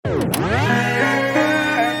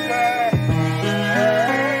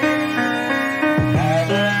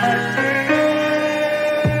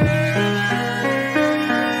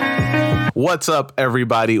What's up,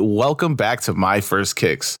 everybody? Welcome back to My First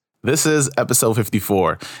Kicks. This is episode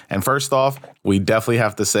 54. And first off, we definitely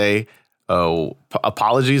have to say many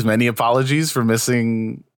apologies for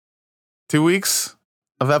missing 2 weeks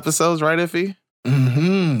of episodes, right, Iffy?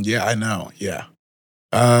 Mm-hmm. Yeah, I know. Yeah.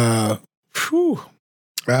 Yeah,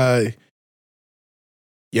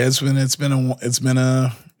 it's been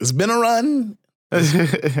a run.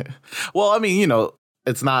 Well, I mean, you know,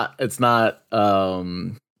 it's not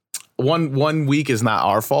one week is not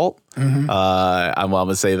our fault. Mm-hmm. I'm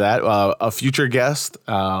gonna say that a future guest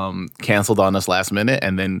canceled on us last minute,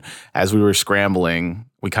 and then as we were scrambling,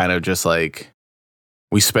 we kind of just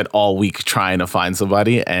we spent all week trying to find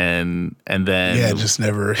somebody, and then it just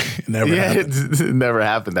never happened. It never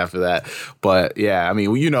happened after that. But yeah, I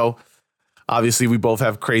mean, you know, obviously we both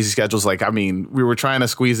have crazy schedules. Like, I mean, we were trying to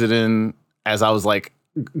squeeze it in as I was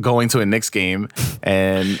going to a Knicks game,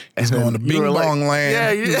 and he's going to Bing Bong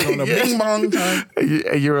land. Yeah, going to Bing Bong time.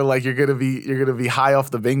 You were like, you're gonna be high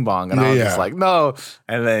off the Bing Bong, and I was just like, no.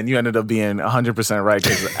 And then you ended up being 100% right,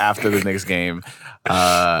 because after the Knicks game,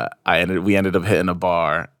 we ended up hitting a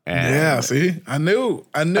bar. And yeah, see, I knew.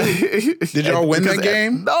 Did y'all win that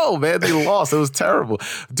game? No, man, they lost. It was terrible,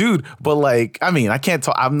 dude. But I mean, I can't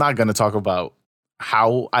talk. I'm not gonna talk about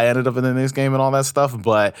how I ended up in the Knicks game and all that stuff,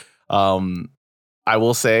 but I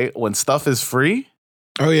will say, when stuff is free,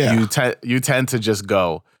 you tend to just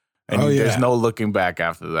go, and there's no looking back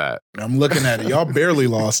after that. I'm looking at it. Y'all barely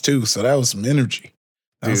lost too, so that was some energy.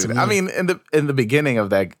 Dude, I mean, in the beginning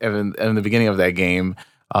of that game,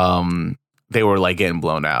 they were getting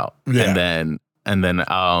blown out, and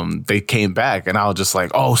then they came back, and I was just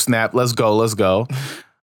like, oh snap, let's go.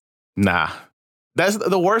 Nah. That's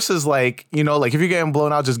the worst is if you're getting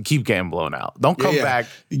blown out, just keep getting blown out. Don't come back.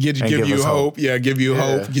 Give you hope. Yeah, give you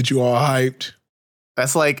hope. Get you all hyped.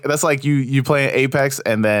 That's like you playing Apex,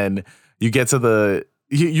 and then you get to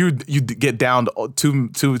you get down to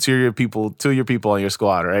two of your people on your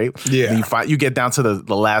squad, right? Yeah. And you get down to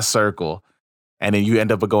the last circle, and then you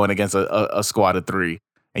end up going against a squad of 3,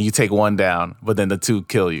 and you take one down, but then the 2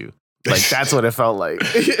 kill you. That's what it felt like.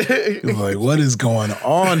 You're like, what is going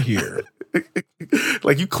on here?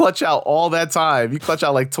 You clutch out all that time. You clutch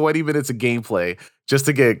out 20 minutes of gameplay just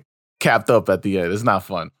to get capped up at the end. It's not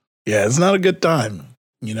fun. Yeah, it's not a good time,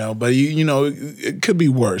 but it could be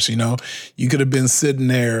worse. You could have been sitting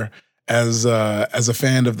there as a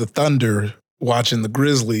fan of the Thunder watching the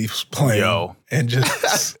Grizzlies playing and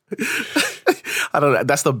just I don't know.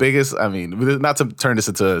 That's the biggest. I mean, not to turn this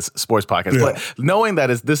into a sports podcast, but knowing that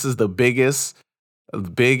this is the biggest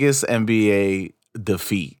NBA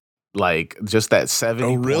defeat. Just that 70.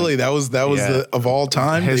 Oh, really? That was the of all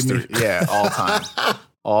time history.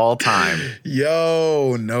 All time.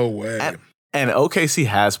 Yo, no way. And OKC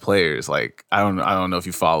has players I don't know if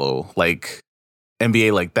you follow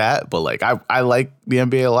NBA like that, but I like the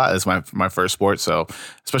NBA a lot. It's my first sport, so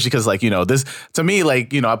especially because this to me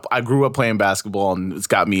I grew up playing basketball, and it's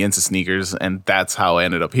got me into sneakers, and that's how I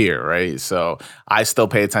ended up here, right? So I still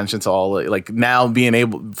pay attention to all now being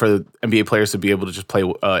able for NBA players to be able to just play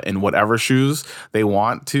in whatever shoes they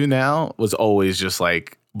want to now was always just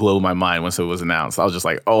blew my mind once it was announced. I was just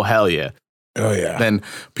like, oh hell yeah. Oh yeah. Then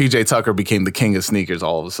PJ Tucker became the king of sneakers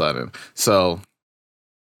all of a sudden. So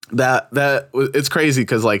that it's crazy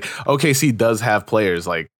because OKC does have players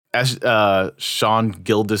Sean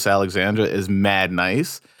Gilgeous-Alexander is mad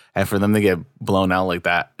nice, and for them to get blown out like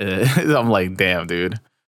that, I'm like, damn, dude.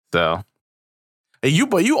 So but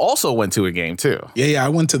you also went to a game too. Yeah, I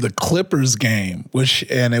went to the Clippers game,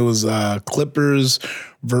 and it was Clippers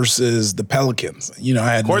versus the Pelicans.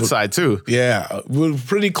 I had courtside too. Yeah, we're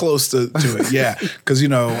pretty close to it. Yeah, because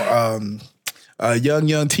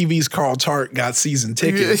Young TV's Carl Tart got season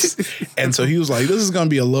tickets. And so he was like, this is going to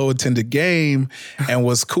be a low attended game. And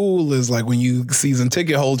what's cool is when you season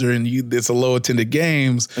ticket holder and it's a low attended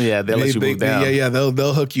games. Yeah, they'll let you move down. Yeah, they'll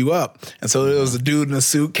hook you up. And so there was a dude in a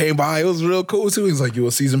suit came by. It was real cool too. He's like, you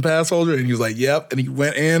a season pass holder? And he was like, yep. And he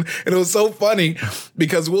went in. And it was so funny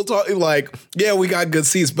because we'll talk we got good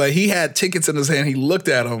seats, but he had tickets in his hand. He looked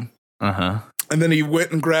at them. Uh-huh. And then he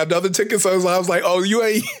went and grabbed other tickets. So I was like, oh, you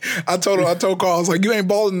ain't. I told Carl, I was like, you ain't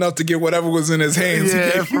bold enough to get whatever was in his hands.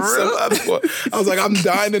 Yeah, for real. I was like, I'm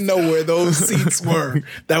dying to know where those seats were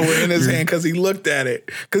that were in his hand, because he looked at it.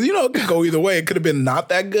 Because, it could go either way. It could have been not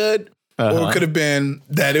that good, or it could have been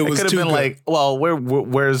that it was too good. It could have been well,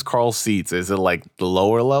 where's Carl's seats? Is it the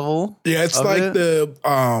lower level? Yeah, it's okay,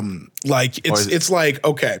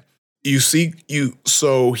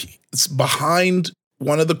 so it's behind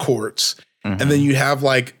one of the courts. Mm-hmm. And then you have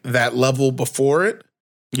that level before it.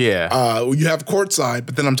 Yeah. You have courtside,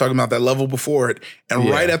 but then I'm talking about that level before it, and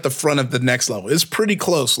right at the front of the next level. It's pretty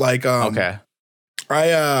close. Like, Okay.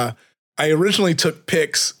 I originally took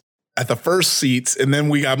pics at the first seats, and then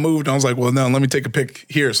we got moved. I was like, well, no, let me take a pic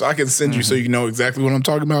here so I can send you so you know exactly what I'm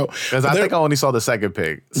talking about. Because I think I only saw the second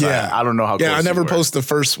pic. So I don't know how. Yeah, close I never you were. posted the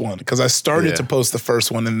first one because I started to post the first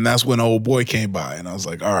one, and that's when old boy came by, and I was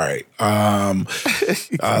like, all right,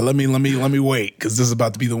 let me wait because this is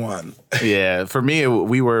about to be the one. Yeah, for me,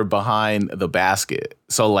 we were behind the basket,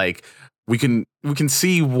 so like we can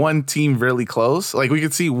see one team really close. Like we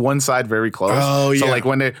can see one side very close. Oh yeah. So like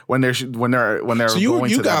when they're So going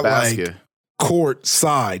to got that basket. like court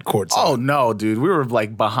side. Oh no, dude, we were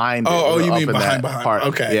like behind. Oh, we you were mean up in behind? that part.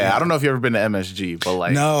 Okay. Yeah, I don't know if you have ever been to MSG, but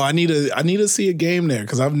like no, I need to see a game there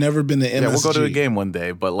because I've never been to MSG. Yeah, we'll go to a game one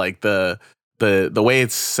day. But like the way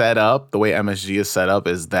it's set up, the way MSG is set up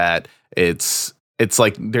is that it's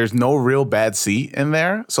like there's no real bad seat in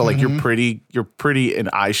there. So like you're pretty in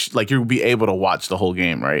like you'll be able to watch the whole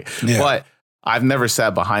game, right? Yeah. But I've never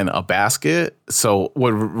sat behind a basket. So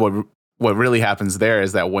what really happens there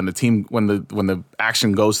is that when the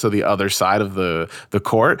action goes to the other side of the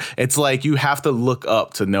court, it's like you have to look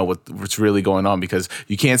up to know what's really going on because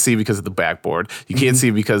you can't see because of the backboard. You can't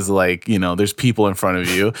see because like, you know, there's people in front of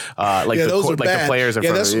you. Like the players in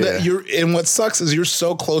front of you. And what sucks is you're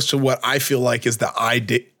so close to what I feel like is the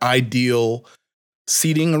ideal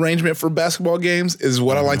seating arrangement for basketball games is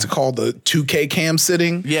what I like to call the 2K cam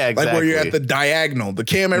sitting. Yeah, exactly. Like where you're at the diagonal. The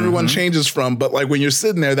cam everyone changes from, but like when you're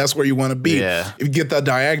sitting there, that's where you want to be. Yeah. You get the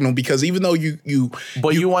diagonal because even though you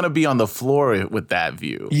want to be on the floor with that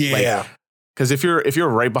view. Yeah. Because if you're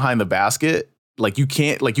right behind the basket, like you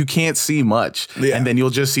can't see much, and then you'll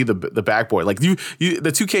just see the backboard. Like the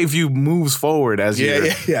 2K view moves forward as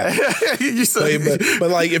but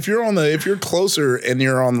like if you're closer and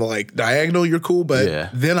you're on the like diagonal, you're cool. But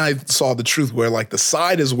then I saw the truth where like the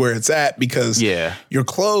side is where it's at because you're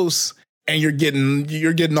close. And you're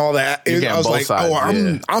getting all that. I was like,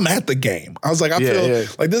 sides, I'm at the game. I was like, I feel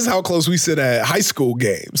like this is how close we sit at high school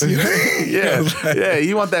games. You know?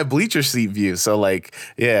 You want that bleacher seat view. So like,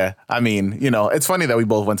 I mean, you know, it's funny that we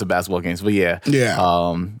both went to basketball games, but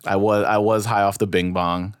I was high off the bing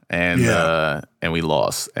bong and we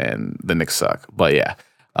lost and the Knicks suck. But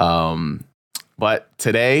but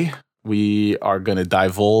today we are gonna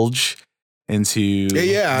divulge into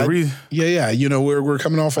you know, we're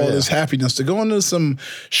coming off all this happiness to go into some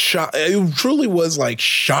shock. It truly was like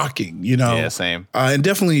shocking, you know. Yeah, same. And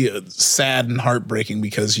definitely sad and heartbreaking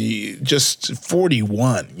because he just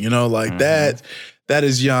 41, you know, like that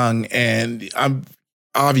is young. And I'm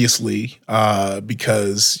obviously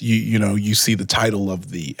because you see the title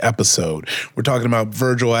of the episode. We're talking about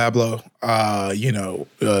Virgil Abloh,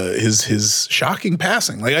 his shocking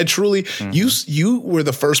passing. Like I truly you were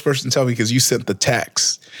the first person to tell me because you sent the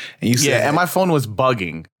text and you said and my phone was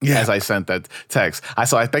bugging as I sent that text. I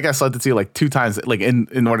think I sent it to you like 2 times like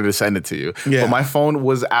in order to send it to you. But my phone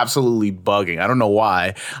was absolutely bugging. I don't know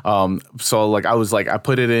why. So like I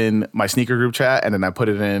put it in my sneaker group chat and then I put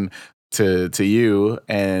it in to you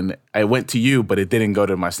and I went to you, but it didn't go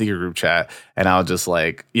to my sneaker group chat. And I was just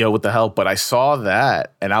like, yo, what the hell? But I saw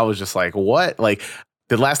that and I was just like, what? Like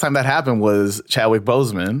the last time that happened was Chadwick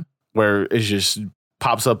Boseman, where it just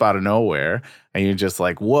pops up out of nowhere and you're just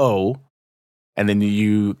like, whoa. And then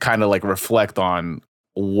you kind of like reflect on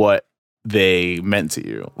what they meant to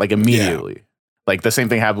you, like immediately. Yeah. Like the same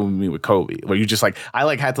thing happened with me with Kobe, where you just like, I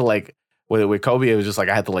like had to like, with Kobe, it was just like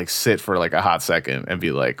I had to like sit for like a hot second and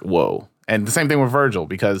be like, whoa. And the same thing with Virgil,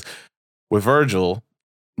 because with Virgil,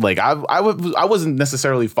 like I wasn't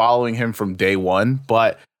necessarily following him from day one,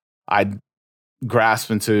 but I grasped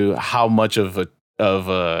into how much of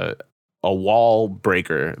a wall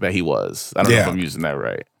breaker that he was. I don't know if I'm using that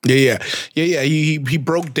right. Yeah. He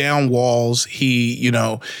broke down walls. He, you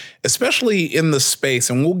know, especially in the space,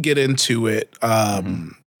 and we'll get into it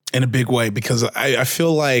in a big way because I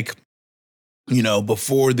feel like, you know,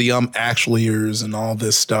 before the actual years and all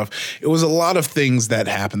this stuff, it was a lot of things that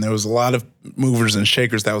happened. There was a lot of movers and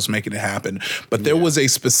shakers that was making it happen. But there was a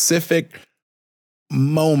specific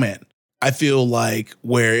moment, I feel like,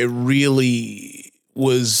 where it really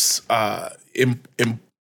was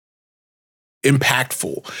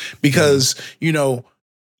impactful because, you know,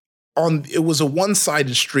 it was a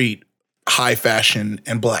one-sided street, high fashion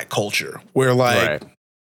and black culture, where like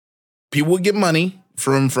people would get money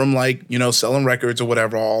from like, you know, selling records or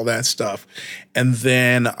whatever, all that stuff. And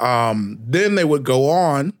then they would go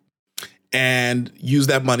on and use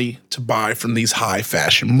that money to buy from these high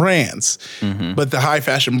fashion brands. But the high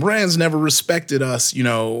fashion brands never respected us,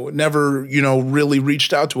 never, really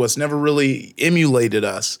reached out to us, never really emulated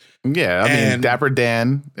us. Yeah, I mean, Dapper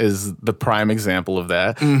Dan is the prime example of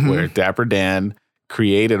that, where Dapper Dan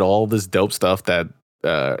created all this dope stuff that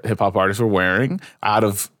hip hop artists were wearing out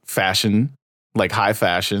of fashion, like high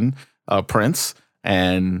fashion prints,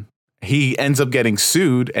 and he ends up getting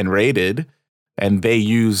sued and raided, and they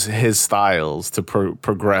use his styles to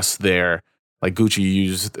progress their, like Gucci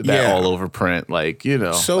used that all over print,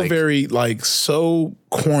 very so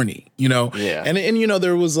corny, Yeah. And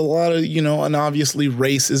there was a lot of, and obviously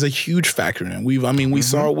race is a huge factor in it. We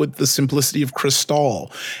saw it with the simplicity of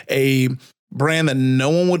Cristal, a brand that no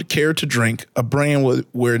one would care to drink, a brand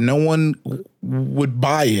where no one would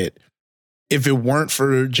buy it if it weren't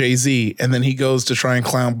for Jay-Z. And then he goes to try and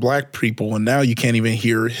clown black people, and now you can't even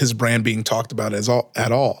hear his brand being talked about at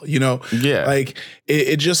all. Yeah. Like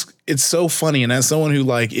it's so funny. And as someone who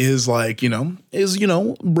is breaking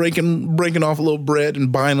off a little bread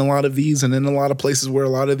and buying a lot of these, and in a lot of places where a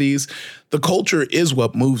lot of these, the culture is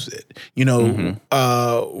what moves it. Veuve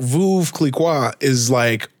Clicquot is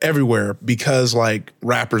everywhere because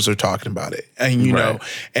rappers are talking about it, and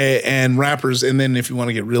and rappers. And then if you want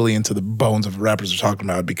to get really into the bones of rappers are talking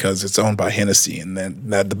about it because it's owned by Hennessy, and then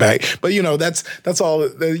the back. But that's all.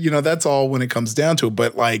 That's all when it comes down to it.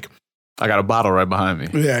 But I got a bottle right behind me.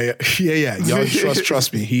 Yeah. Y'all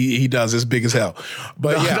trust me. He does. It's big as hell.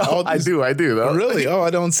 But I do though. Really? Oh,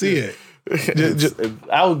 I don't see it.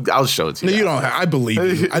 I'll show it to you. No, you don't. I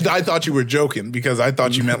believe you. I thought you were joking because I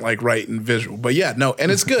thought you meant right in visual. But yeah, no,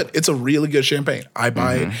 and it's good. It's a really good champagne. I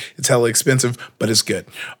buy it. It's hella expensive, but it's good.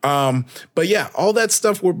 But yeah, all that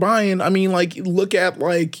stuff we're buying. I mean, look at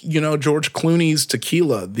George Clooney's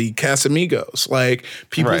tequila, the Casamigos.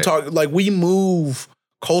 People talk we move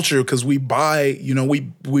culture because we buy,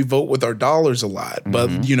 we vote with our dollars a lot. But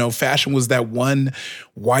fashion was that one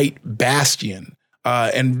white bastion.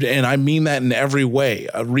 And I mean that in every way.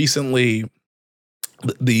 Recently,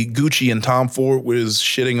 the Gucci and Tom Ford was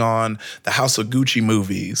shitting on the House of Gucci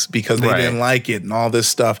movies because they didn't like it and all this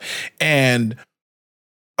stuff. And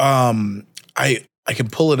I can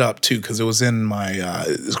pull it up too because it was in my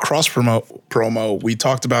cross promo. We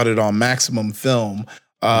talked about it on Maximum Film.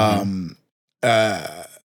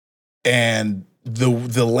 And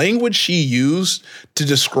the language she used to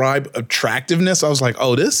describe attractiveness, I was like,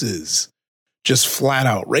 oh, this is just flat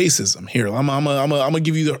out racism. Here, I'm gonna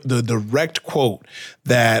give you the direct quote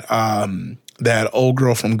that that old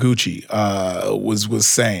girl from Gucci was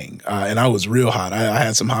saying, and I was real hot. I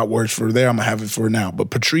had some hot words for her there. I'm gonna have it for now.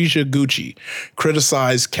 But Patricia Gucci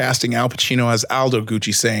criticized casting Al Pacino as Aldo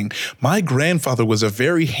Gucci, saying, "My grandfather was a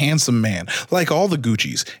very handsome man, like all the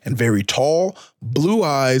Guccis, and very tall, blue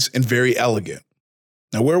eyes, and very elegant."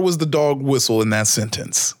 Now, where was the dog whistle in that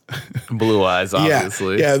sentence? Blue eyes,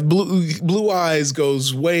 obviously. Yeah. Blue eyes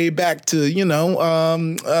goes way back to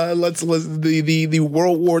let's the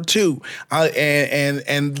World War II,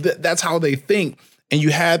 and that's how they think. And you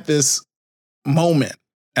had this moment,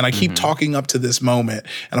 and I keep talking up to this moment,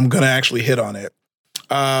 and I'm gonna actually hit on it.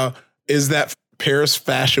 Is that Paris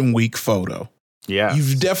Fashion Week photo? Yeah,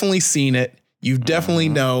 you've definitely seen it. You definitely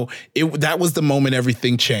know it. That was the moment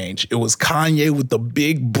everything changed. It was Kanye with the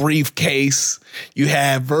big briefcase. You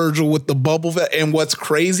had Virgil with the bubble vest. And what's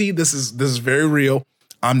crazy, this is very real.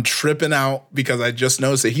 I'm tripping out because I just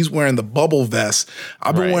noticed that he's wearing the bubble vest.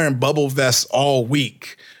 I've been wearing bubble vests all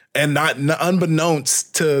week. And not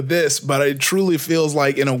unbeknownst to this, but it truly feels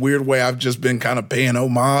like in a weird way I've just been kind of paying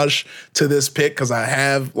homage to this pick because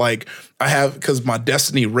because my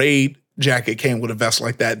Destiny Raid jacket came with a vest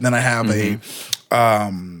like that. And then I have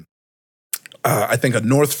I think a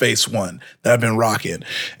North Face one that I've been rocking.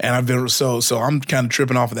 And I've been, so I'm kind of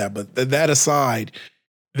tripping off of that. But that aside,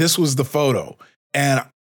 this was the photo. And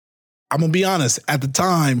I'm going to be honest, at the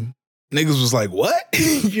time, niggas was like, what?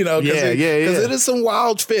 Because it is some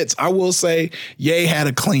wild fits. I will say Ye had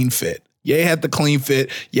a clean fit. Ye had the clean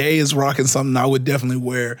fit. Ye is rocking something I would definitely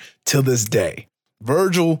wear till this day.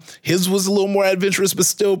 Virgil, his was a little more adventurous, but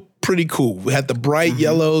still pretty cool. We had the bright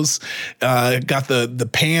yellows, got the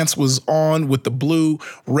pants was on with the blue,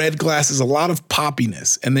 red glasses, a lot of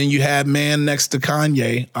poppiness. And then you had man next to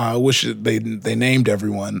Kanye. I wish they named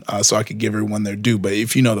everyone so I could give everyone their due. But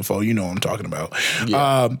if you know the photo, you know what I'm talking about.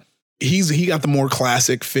 Yeah. He got the more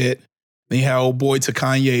classic fit. Then you had old boy to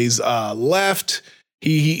Kanye's left.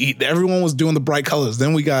 He everyone was doing the bright colors.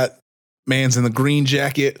 Then we got man's in the green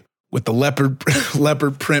jacket with the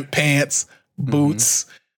leopard print pants, boots,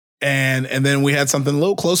 and then we had something a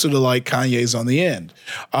little closer to like Kanye's on the end.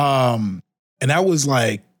 And that was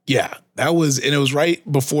like, yeah, That was, and it was right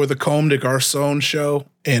before the Comme des Garçons show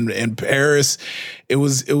in Paris. It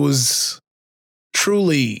was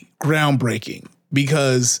truly groundbreaking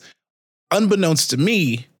because, unbeknownst to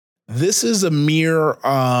me, this is a mere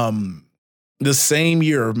the same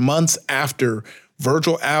year, months after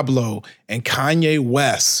Virgil Abloh and Kanye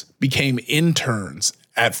West became interns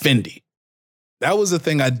at Fendi. That was the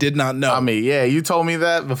thing I did not know. I mean, yeah, you told me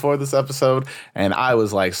that before this episode, and I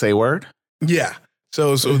was like, "Say word." Yeah.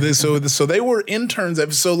 So they were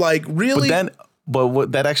interns. So like really, but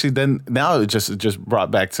what that actually then now it just brought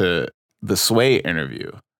back to the Sway interview.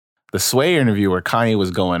 The Sway interview where Kanye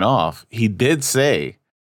was going off. He did say,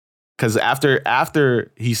 because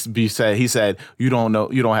after he said you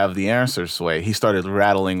don't have the answer, Sway. He started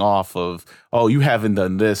rattling off of, oh, you haven't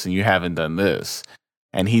done this and you haven't done this,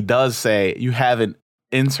 and he does say you haven't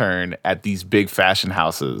interned at these big fashion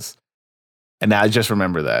houses, and I just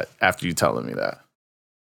remember that after you telling me that.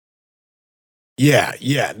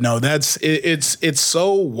 Yeah. No, that's it's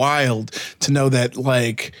so wild to know that,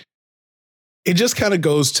 like, it just kind of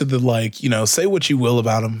goes to the, like, you know, say what you will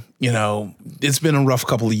about him. You know, it's been a rough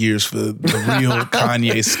couple of years for the real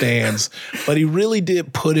Kanye stans, but he really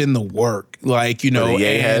did put in the work. Like, you know,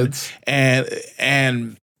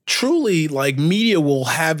 and truly, like, media will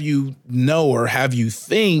have you know or have you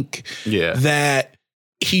think that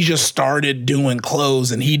he just started doing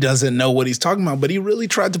clothes and he doesn't know what he's talking about, but he really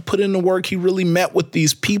tried to put in the work. He really met with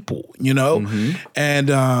these people, you know? Mm-hmm.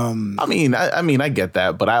 And I mean, I get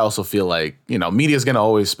that, but I also feel like, you know, media's going to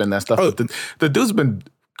always spin that stuff. But the dude's been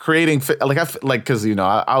creating, like, cause you know,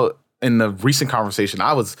 I in the recent conversation,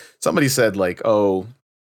 somebody said like, oh,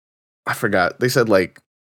 I forgot. They said like,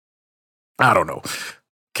 I don't know.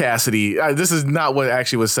 Cassidy, this is not what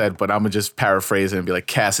actually was said, but I'm gonna just paraphrase it and be like,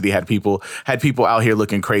 Cassidy had people out here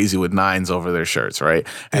looking crazy with 9s over their shirts, right?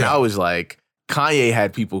 And I was like, Kanye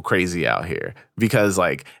had people crazy out here because,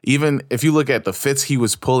 like, even if you look at the fits he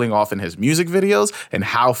was pulling off in his music videos and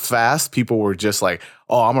how fast people were just like,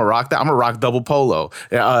 oh, I'm gonna rock that, I'm gonna rock double polo.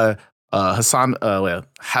 Hassan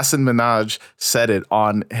Minhaj said it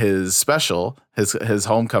on his special, his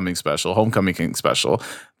Homecoming King special,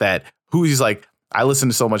 that he's like, I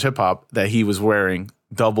listened to so much hip hop that he was wearing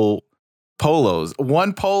double polos,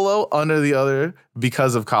 one polo under the other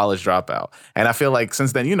because of College Dropout. And I feel like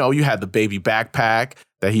since then, you know, you had the baby backpack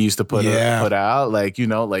that he used to put out, like, you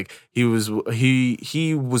know, like he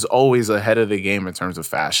was always ahead of the game in terms of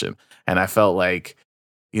fashion. And I felt like,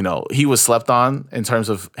 you know, he was slept on in terms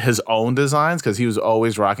of his own designs because he was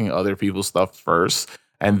always rocking other people's stuff first.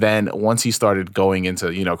 And then once he started going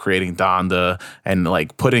into, you know, creating Donda and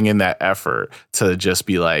like putting in that effort to just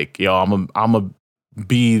be like, yo, I'm a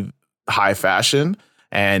be high fashion.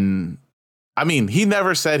 And I mean, he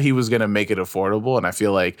never said he was going to make it affordable. And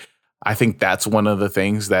I think that's one of the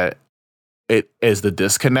things that it is the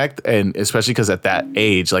disconnect. And especially because at that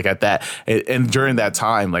age, like and during that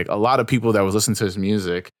time, like a lot of people that was listening to his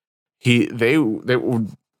music, we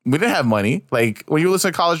didn't have money. Like when you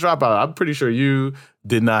listen to College Dropout, I'm pretty sure you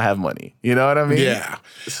did not have money. You know what I mean? Yeah,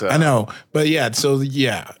 so. I know. But yeah, so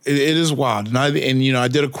yeah, it is wild. And you know, I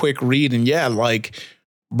did a quick read and yeah, like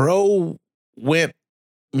bro went,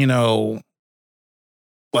 you know,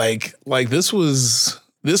 like this was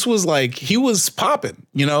like, he was popping,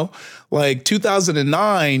 you know, like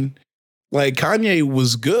 2009, like Kanye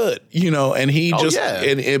was good, you know, and he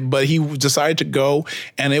but he decided to go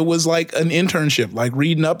and it was like an internship, like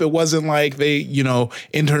reading up. It wasn't like they, you know,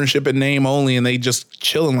 internship in name only and they just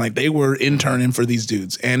chilling, like they were interning for these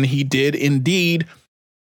dudes. And he did indeed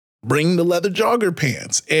bring the leather jogger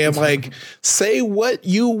pants and like say what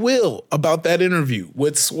you will about that interview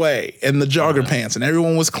with Sway and the jogger pants and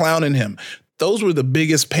everyone was clowning him. Those were the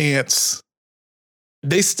biggest pants.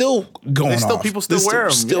 They still going off. People still wear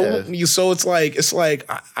them. So it's like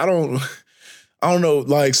I don't know.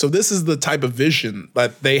 Like, so this is the type of vision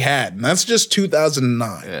that they had, and that's just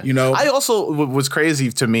 2009. Yeah. You know, I also was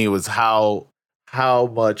crazy to me was how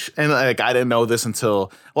much, and like I didn't know this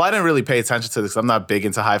until I didn't really pay attention to this. I'm not big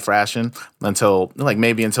into high fashion until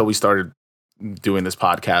we started doing this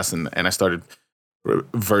podcast and I started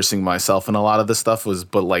reversing myself in a lot of this stuff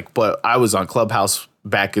but I was on Clubhouse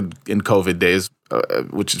back in COVID days,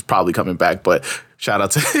 which is probably coming back. But shout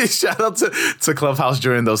out to Clubhouse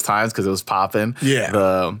during those times because it was popping.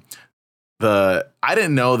 Yeah. I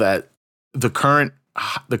didn't know that the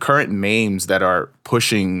current names that are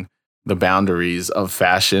pushing the boundaries of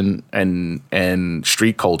fashion and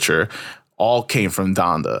street culture all came from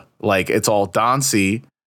Donda. Like it's all Don C,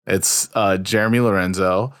 it's Jeremy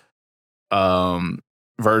Lorenzo,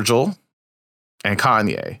 Virgil, and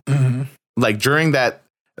Kanye. Mm-hmm. Like during that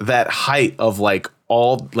height of like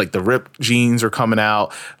all like the ripped jeans are coming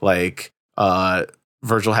out. Like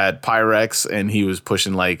Virgil had Pyrex, and he was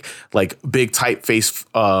pushing like big typeface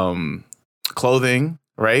clothing.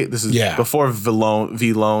 Right. This is before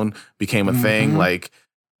V-Loan became a thing. Like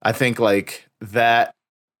I think like that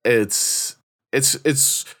it's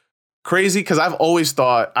crazy because I've always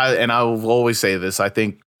thought, and I will always say this, I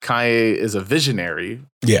think Kanye is a visionary.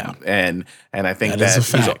 Yeah. And I think that is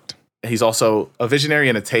a fact. He's also a visionary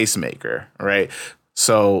and a tastemaker, right?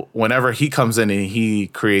 So whenever he comes in and he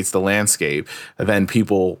creates the landscape, then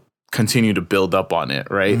people continue to build up on it,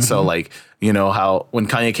 right? So like, you know, how when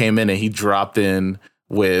Kanye came in and he dropped in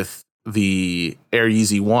with the Air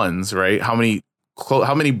Yeezy ones, right? How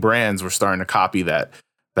many brands were starting to copy that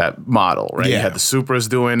model, right? You had the Supras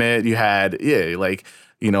doing it. You had, like,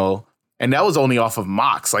 you know, and that was only off of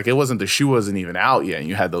Mox. Like, the shoe wasn't even out yet, and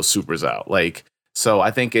you had those Supras out. Like, so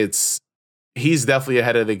I think he's definitely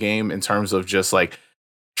ahead of the game in terms of just like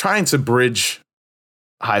trying to bridge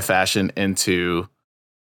high fashion into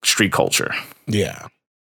street culture. Yeah.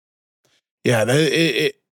 Yeah.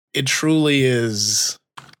 It truly is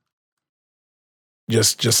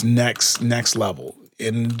just next level.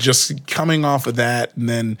 And just coming off of that, and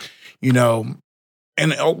then, you know,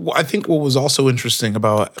 and I think what was also interesting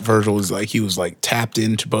about Virgil is like he was like tapped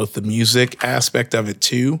into both the music aspect of it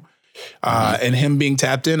too. And him being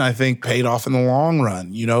tapped in, I think, paid off in the long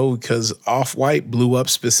run, you know, because Off-White blew up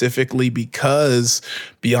specifically because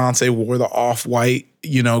Beyonce wore the Off-White,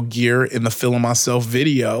 you know, gear in the Feeling Myself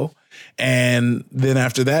video. And then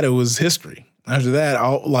after that, it was history. After that,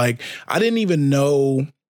 I didn't even know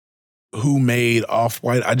who made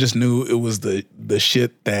Off-White. I just knew it was the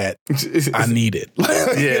shit that I needed.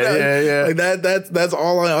 Yeah. Like that's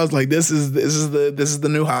all I was like, this is the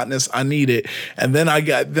new hotness. I need it. And then I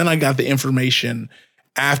got the information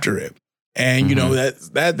after it. And you know,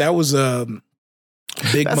 that was a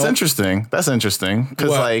big interesting. That's interesting. Because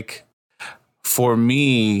like for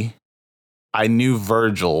me, I knew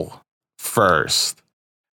Virgil first.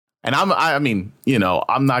 And I mean, you know,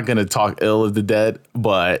 I'm not gonna talk ill of the dead,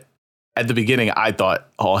 but at the beginning, I thought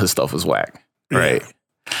all his stuff was whack, right?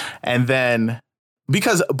 Yeah. And then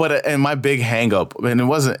and my big hang up, and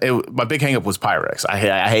my big hang up was Pyrex. I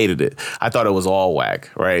hated it. I thought it was all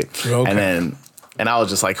whack, right? Okay. And I was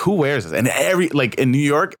just like, who wears this? And in New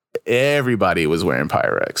York, everybody was wearing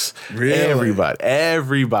Pyrex. Really?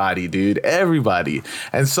 Everybody, dude, everybody.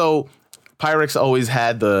 And so Pyrex always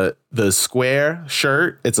had the square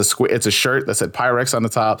shirt. It's a shirt that said Pyrex on the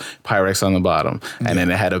top, Pyrex on the bottom. And then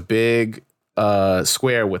it had a big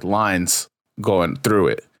square with lines going through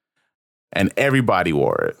it. And everybody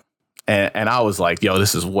wore it. And I was like, yo,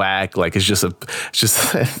 this is whack. Like, it's just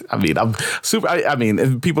I mean, I'm super. I mean,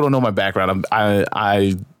 if people don't know my background,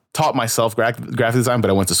 I taught myself graphic design, but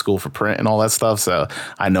I went to school for print and all that stuff. So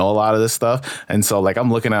I know a lot of this stuff. And so like,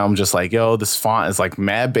 I'm looking at him just like, yo, this font is like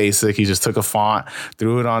mad basic. He just took a font,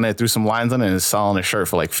 threw it on it, threw some lines on it, and is selling a shirt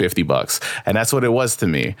for like $50. And that's what it was to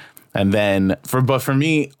me. And then for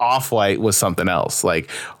me, Off-White was something else. Like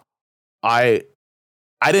I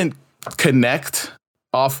didn't connect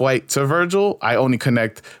Off-White to Virgil. I only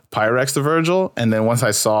connect Pyrex to Virgil. And then once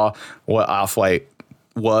I saw what Off-White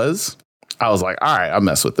was, I was like, all right, I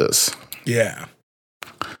mess with this. Yeah.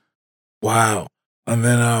 Wow. And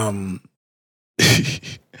then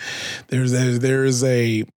there's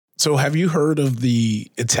a, so have you heard of the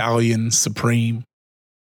Italian Supreme?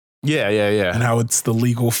 Yeah. And how it's the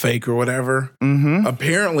legal fake or whatever. Mm-hmm.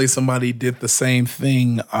 Apparently somebody did the same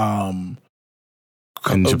thing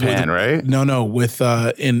in Japan, right? No, with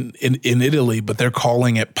in Italy, but they're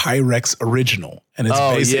calling it Pyrex Original. And it's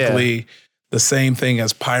basically the same thing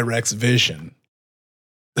as Pyrex Vision.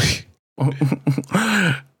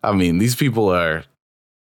 I mean, these people they're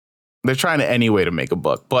trying to any way to make a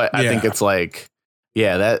buck, but I think it's like,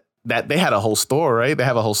 that they had a whole store, right? They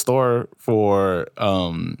have a whole store for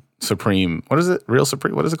Supreme. What is it? Real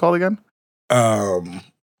Supreme? What is it called again? I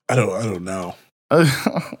don't know. I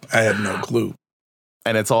have no clue.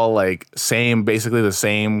 And it's all like basically the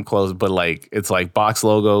same clothes, but like it's like box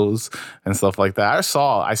logos and stuff like that. I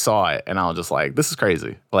saw it, and I was just like, this is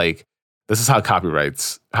crazy. Like, this is how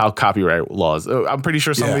copyright laws. I'm pretty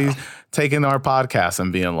sure somebody's taking our podcast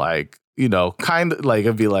and being like, you know, kind of like,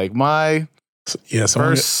 it'd be like someone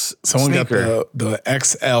got the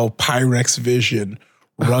XL Pyrex Vision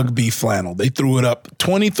rugby flannel. They threw it up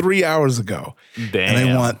 23 hours ago. Damn. And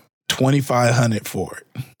they want $2,500 for it.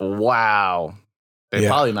 Wow. They're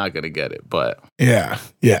probably not going to get it, but. Yeah.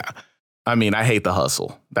 I mean, I hate the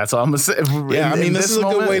hustle. That's all I'm gonna say. Yeah, I mean, this is a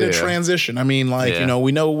good way to transition. I mean, like, you know,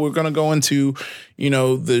 we know we're gonna go into, you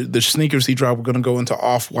know, the sneakers he dropped. We're gonna go into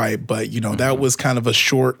Off-White, but you know, that was kind of a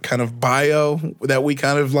short kind of bio that we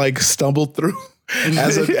kind of like stumbled through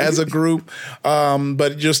as a group.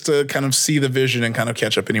 But just to kind of see the vision and kind of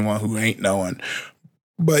catch up anyone who ain't knowing.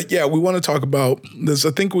 But yeah, we want to talk about this.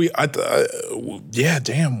 I think we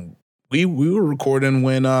were recording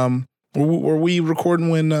when were we recording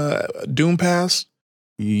when Doom passed?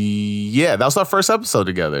 Yeah, that was our first episode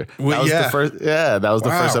together. That was the first. Yeah, that was the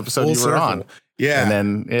first episode you were on. Yeah, and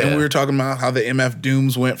then and we were talking about how the MF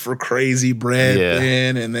Dooms went for crazy bread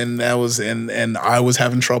then, and then that was and I was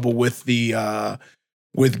having trouble with the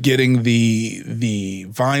with getting the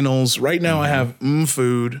vinyls. Right now, I have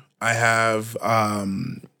Food. I have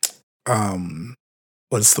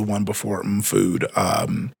what's the one before Food?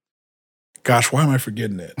 Gosh, why am I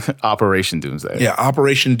forgetting it? Operation Doomsday. Yeah,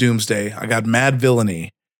 Operation Doomsday. I got Mad Villainy,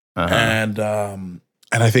 and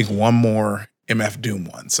I think one more MF Doom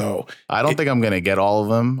one. So I don't think I'm gonna get all of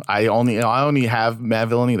them. I only have Mad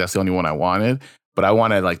Villainy. That's the only one I wanted, but I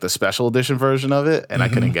wanted like the special edition version of it, and I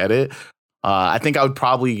couldn't get it. I think I would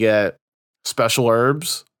probably get Special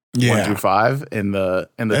Herbs 1 through 5 in the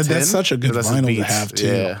tin. That's such a good vinyl to have too.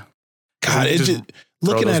 Yeah. God,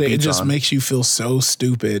 looking at it, it just makes you feel so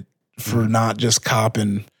stupid for not just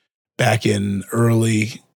copping back in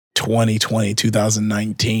early 2020,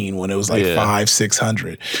 2019 when it was like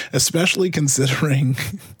 500-600, especially considering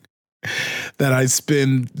that I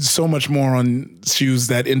spend so much more on shoes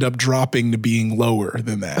that end up dropping to being lower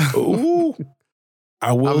than that. Ooh,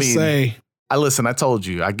 I will say. I told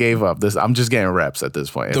you, I gave up. I'm just getting reps at this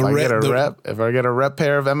point. If I get a rep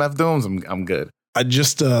pair of MF Dooms, I'm good. I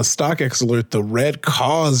just StockX alert, the Red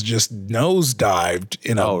Cause just nosedived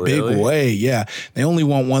in a big way. Yeah. They only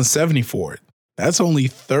want 170 for it. That's only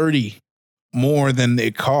 30 more than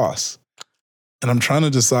it costs. And I'm trying to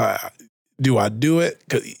decide, do I do it?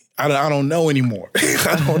 'Cause I don't know anymore.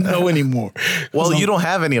 I don't know anymore. Well, you don't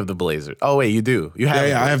have any of the Blazers. Oh wait, you do. You have.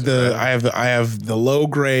 Yeah, I have the low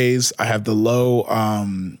grays. I have the low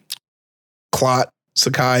clot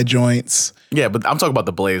Sakai joints. Yeah, but I'm talking about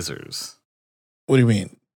the Blazers. What do you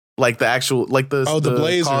mean? Like the actual, like the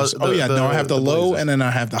Blazers. I have the low Blazers. And then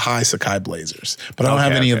I have the high Sakai Blazers, but I don't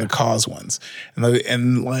have any of the Cause ones.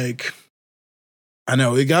 And like, I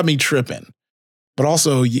know it got me tripping, but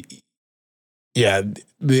also, yeah,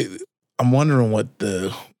 I'm wondering what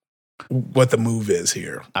the move is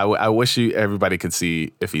here. I wish everybody could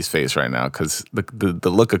see Iffy's face right now, because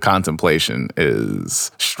the look of contemplation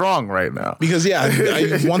is strong right now. Because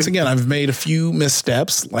once again, I've made a few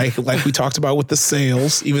missteps, like we talked about with the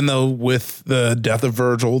sales. Even though with the death of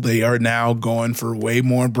Virgil, they are now going for way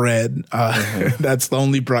more bread. That's the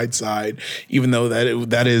only bright side. Even though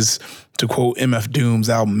that is, to quote MF Doom's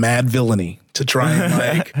album, Mad Villainy. To try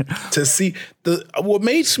and to see what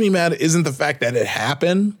makes me mad isn't the fact that it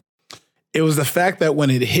happened. It was the fact that when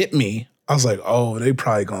it hit me, I was like, oh, they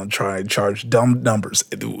probably going to try and charge dumb numbers,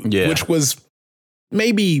 which was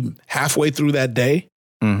maybe halfway through that day.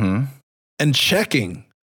 And checking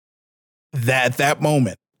that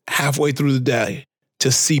moment halfway through the day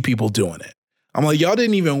to see people doing it. I'm like, y'all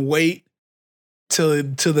didn't even wait till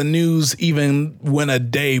the news even went a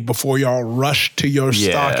day before y'all rushed to your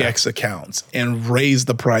StockX accounts and raised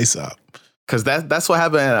the price up. Because that's what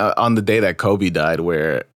happened on the day that Kobe died,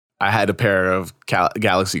 where I had a pair of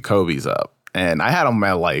Galaxy Kobe's up, and I had them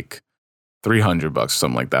at like $300 or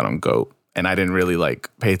something like that on GOAT, and I didn't really like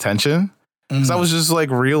pay attention because I was just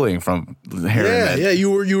like reeling from hearing that. Yeah,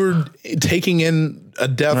 you were taking in a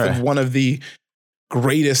death of one of the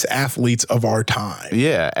greatest athletes of our time.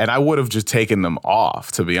 Yeah, and I would have just taken them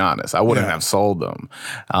off, to be honest. I wouldn't have sold them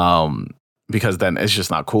because then it's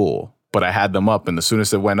just not cool. But I had them up, and as soon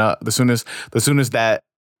as it went up, as soon as that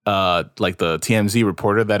like the TMZ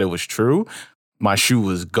reported that it was true, my shoe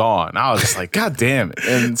was gone. I was just like, God damn it.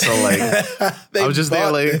 And so like I was just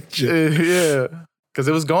there like yeah. Because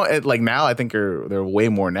it was going like now I think they're way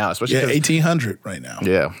more now, especially 1,800 right now.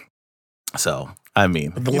 Yeah. So I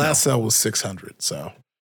mean, but the last sale was 600. So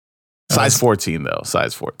size 14 though,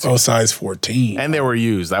 size 14. Oh, size 14. And they were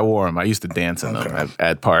used. I wore them. I used to dance in them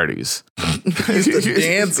at parties. I used to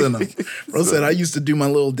dance in them. Bro said I used to do my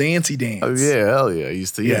little dancey dance. Oh, yeah, hell yeah. I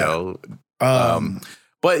used to, you know.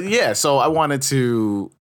 But yeah, so I wanted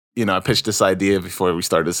to, I pitched this idea before we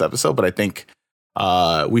started this episode, but I think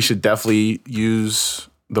we should definitely use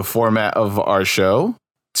the format of our show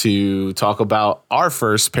to talk about our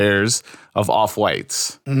first pairs of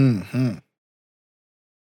Off-Whites.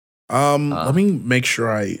 Let me make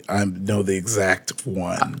sure I know the exact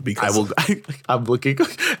one because I'm looking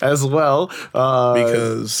as well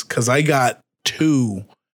because I got two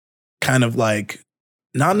kind of like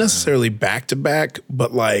not necessarily back to back,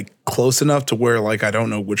 but like close enough to where like I don't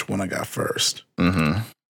know which one I got first. Mm-hmm.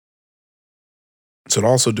 So it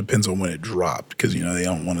also depends on when it dropped because they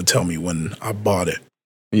don't want to tell me when I bought it.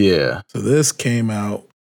 Yeah. So this came out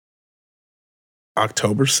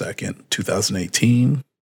October 2nd, 2018.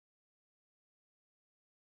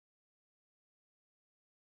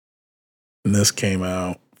 And this came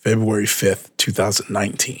out February 5th,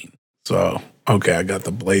 2019. So, okay, I got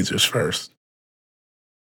the Blazers first.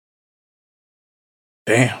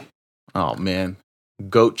 Damn. Oh, man.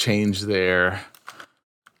 GOAT changed their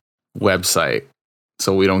website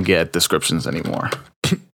so we don't get descriptions anymore.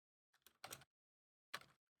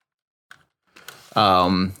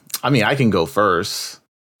 I mean, I can go first.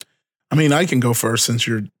 I mean, I can go first since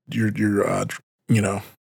you're No,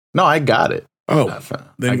 I got it. Oh,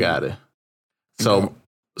 I got it. So,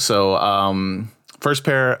 first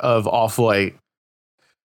pair of Off-White,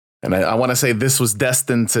 and I want to say this was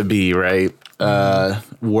destined to be, right?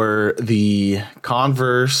 Were the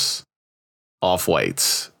Converse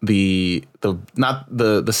Off-Whites, the not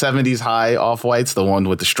the 70s high Off-Whites, the one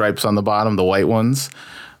with the stripes on the bottom, the white ones.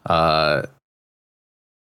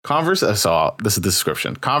 Converse, I saw this is the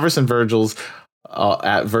description. Converse and Virgil's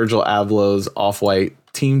at Virgil Abloh's Off-White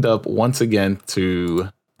teamed up once again to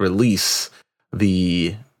release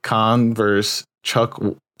the Converse Chuck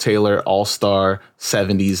Taylor All-Star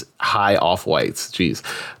 70s high Off-Whites. Jeez.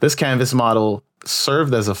 This canvas model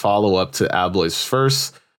served as a follow-up to Abloh's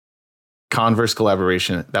first Converse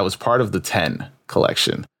collaboration that was part of the 10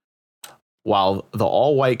 collection. While the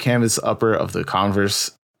all-white canvas upper of the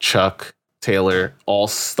Converse Chuck Taylor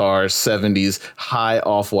All-Star 70s high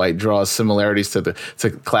Off-White draws similarities to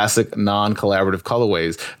classic non-collaborative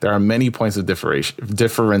colorways, there are many points of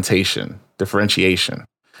differentiation.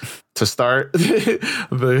 To start,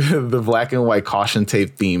 the black and white caution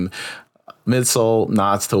tape theme midsole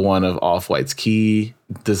nods to one of Off-White's key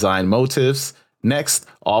design motifs. Next,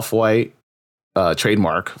 Off-White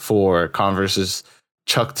trademark for Converse's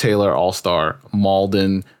Chuck Taylor All-Star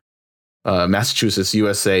Malden, Massachusetts,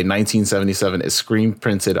 USA, 1977 is screen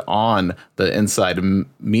printed on the inside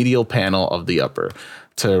medial panel of the upper.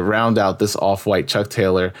 To round out this Off-White Chuck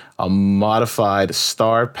Taylor, a modified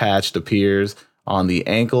star patch appears on the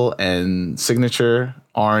ankle and signature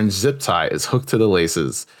orange zip tie is hooked to the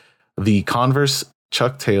laces. The Converse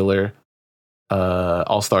Chuck Taylor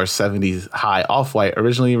All-Star 70s high Off-White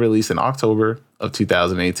originally released in October of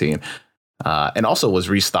 2018 and also was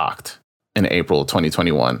restocked in April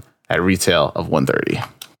 2021 at retail of $130.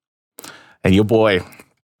 And your boy,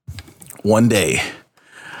 one day,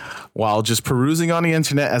 while just perusing on the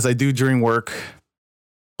internet as I do during work,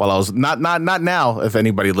 while I was not now, if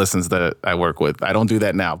anybody listens that I work with, I don't do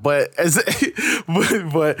that now. But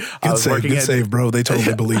but I was working at save, bro. They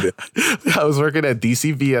totally believe it. I was working at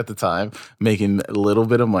DCV at the time, making a little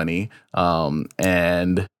bit of money,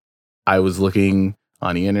 and I was looking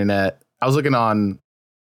on the internet. I was looking on.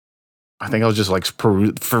 I think I was just like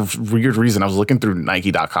for weird reason. I was looking through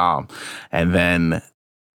Nike.com, and then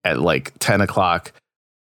at like 10 o'clock,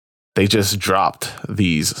 they just dropped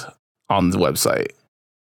these on the website.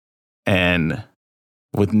 And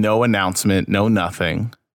with no announcement, no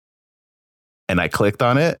nothing. And I clicked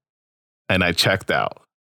on it and I checked out.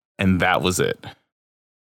 And that was it.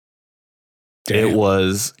 Damn. It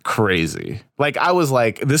was crazy. Like, I was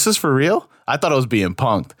like, this is for real? I thought I was being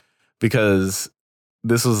punked because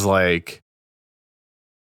this was like,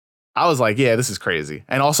 I was like, yeah, this is crazy.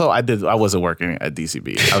 And also I wasn't working at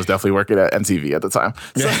DCB. I was definitely working at MTV at the time.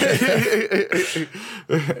 So.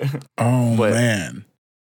 Man.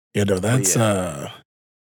 You know, that's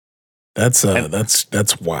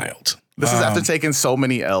wild. This is after taking so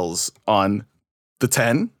many L's on the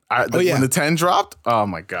 10. When the 10 dropped, oh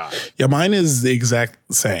my God. Yeah, mine is the exact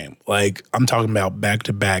same. Like, I'm talking about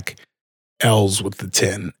back-to-back L's with the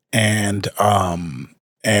 10. And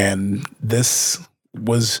this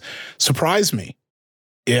surprised me.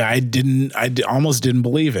 Yeah, I almost didn't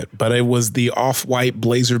believe it, but it was the Off-White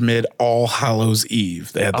Blazer Mid All Hallows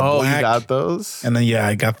Eve. They had the black. You got those? And then,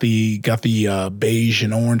 I got the beige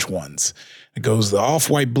and orange ones. It goes, the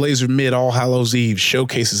Off-White Blazer Mid All Hallows Eve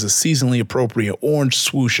showcases a seasonally appropriate orange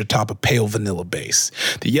swoosh atop a pale vanilla base.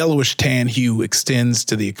 The yellowish tan hue extends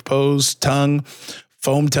to the exposed tongue,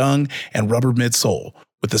 foam tongue, and rubber midsole,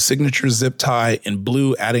 with the signature zip tie in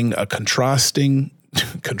blue adding a contrasting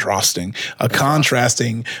contrasting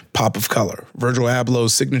pop of color. Virgil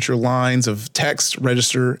Abloh's signature lines of text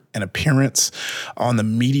register an appearance on the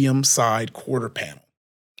medium side quarter panel.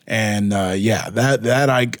 And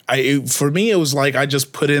for me, it was like I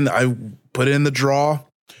put in the draw.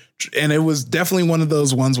 And it was definitely one of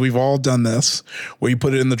those ones, we've all done this, where you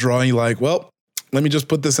put it in the draw and you're like, well, let me just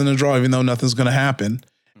put this in the draw, even though nothing's going to happen.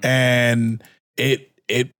 And I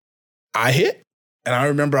hit. And I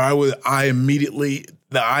remember I immediately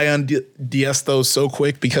und'd those so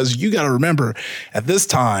quick, because you got to remember at this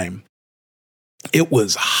time, it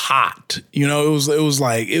was hot. You know,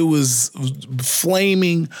 it was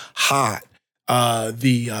flaming hot.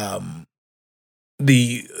 The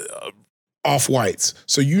off-whites.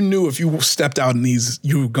 So you knew if you stepped out in these,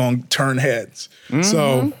 you were going to turn heads. Mm-hmm.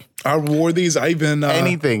 So I wore these. I even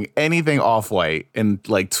anything off-white, and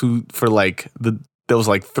like there was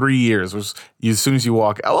like 3 years was as soon as you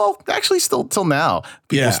walk. Well, actually, still till now,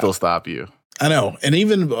 people still stop you. I know, and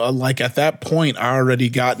even like at that point, I already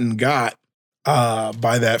got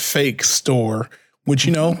by that fake store. Which,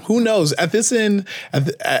 you know, who knows? At this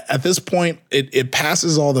point, it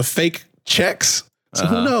passes all the fake checks. So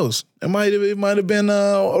who knows? It might have been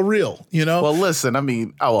a real, you know? Well, listen, I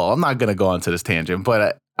mean, I'm not going to go onto this tangent,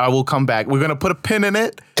 but I will come back. We're going to put a pin in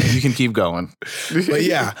it. You can keep going. But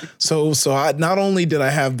yeah, so I not only did I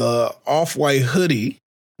have the off-white hoodie,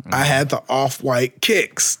 I had the off-white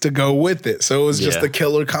kicks to go with it. So it was just a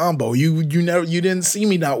killer combo. You didn't see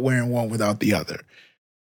me not wearing one without the other.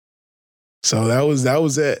 So that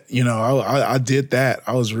was it. You know, I did that.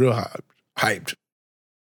 I was real hyped.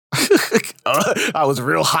 I was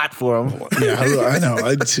real hot for him. Yeah, I know.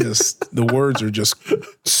 The words are just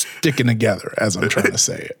sticking together as I'm trying to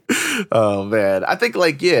say it. Oh man, I think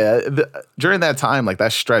during that time, like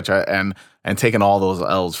that stretch, and taking all those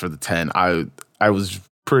L's for the 10, I was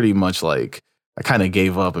pretty much like I kind of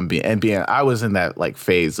gave up and being I was in that like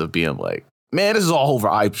phase of being like, man, this is all over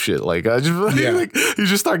hype shit. Like, like you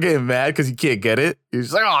just start getting mad because you can't get it. You're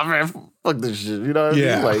just like, oh man, fuck this shit. You know what I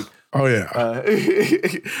mean? Like. Oh yeah.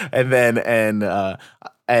 And then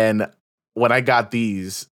and when I got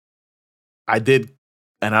these, I did,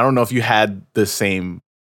 and I don't know if you had the same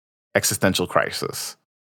existential crisis.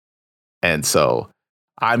 And so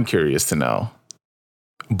I'm curious to know,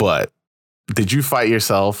 but did you fight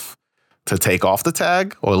yourself to take off the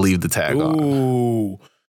tag or leave the tag on?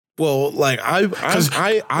 Well, like I was.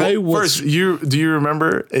 First, do you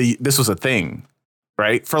remember this was a thing,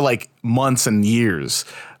 right? For like months and years.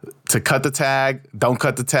 To cut the tag, don't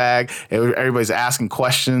cut the tag. Everybody's asking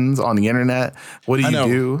questions on the internet. What do you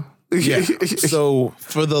do? Yeah. So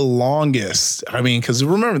for the longest, I mean, because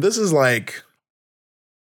remember, this is like,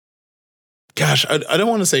 gosh, I don't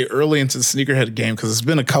want to say early into the sneakerhead game, because it's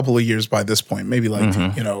been a couple of years by this point, maybe like,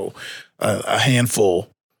 a handful.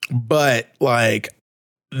 But like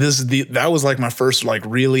that was like my first like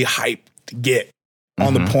really hyped get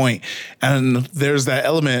on the point. And there's that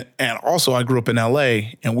element. And also I grew up in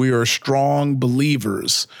LA, and we are strong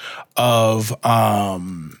believers of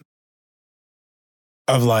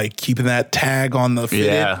like keeping that tag on the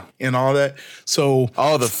fitted and all that. So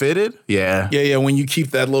the fitted? Yeah. Yeah. When you keep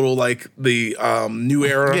that little like the new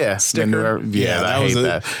era sticker. I hate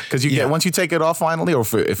that. Because you get once you take it off finally, or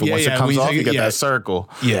once it comes off, you get that circle.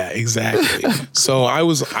 Yeah, exactly. So I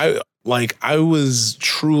was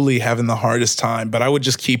truly having the hardest time, but I would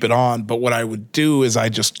just keep it on. But what I would do is I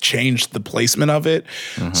just changed the placement of it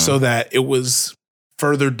so that it was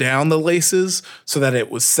further down the laces, so that it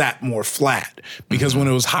was sat more flat. Because when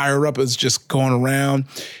it was higher up, it was just going around.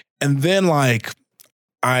 And then like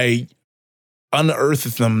I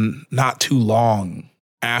unearthed them not too long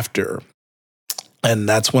after. And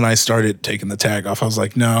that's when I started taking the tag off. I was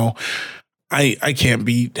like, no, I can't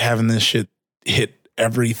be having this shit hit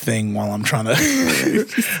everything while I'm trying to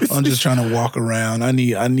I'm just trying to walk around. I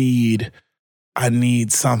need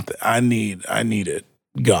something. I need it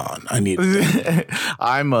gone. I need it.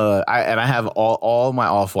 I have all my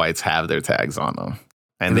off-whites have their tags on them,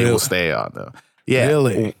 and they will stay on them. Yeah.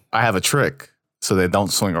 Really? I have a trick so they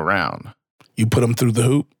don't swing around. You put them through the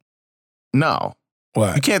hoop? No.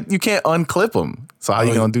 What? You can't unclip them. So how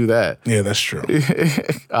you gonna do that? Yeah, that's true.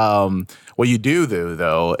 What you do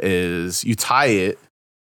though is you tie it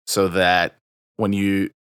so that when you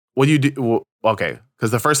do, okay,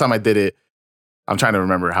 because the first time I did it, I'm trying to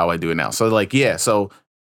remember how I do it now. So like, so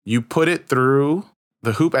you put it through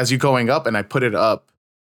the hoop as you're going up, and I put it up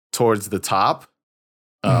towards the top,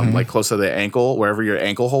 like close to the ankle, wherever your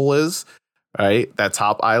ankle hole is, right? That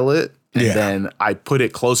top eyelet. And then I put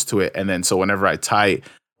it close to it. And then so whenever I tie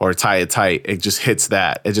or tie it tight, it just hits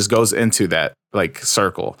that. It just goes into that like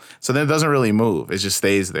circle. So then it doesn't really move. It just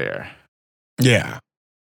stays there. Yeah.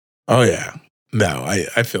 Oh yeah. No,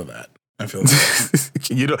 I feel that. I feel that.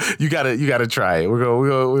 you gotta try it. I'm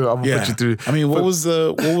gonna put you through. I mean, what was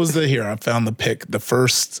the here? I found the pick. The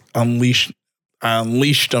first I unleashed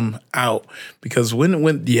them out because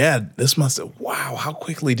this must have, wow, how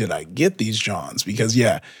quickly did I get these Johns? Because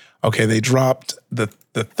okay, they dropped the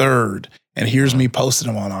third, and here's me posting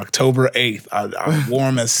them on October 8th. I wore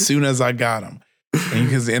them as soon as I got them,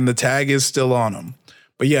 and the tag is still on them.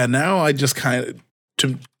 But now I just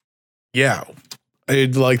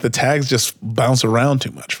like the tags just bounce around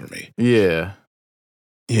too much for me. Yeah.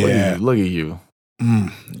 Look at you.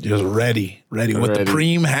 Just ready with the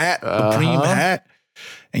preem hat,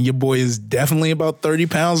 and your boy is definitely about 30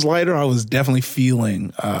 pounds lighter. I was definitely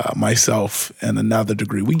feeling myself in another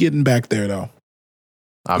degree. We getting back there though.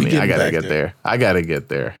 I mean, I gotta get there. I gotta get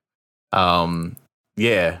there. I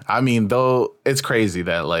mean, though it's crazy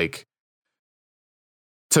that like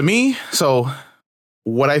to me, so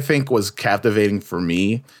what I think was captivating for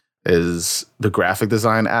me is the graphic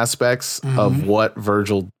design aspects of what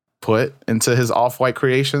Virgil put into his off-white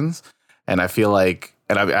creations. And I feel like,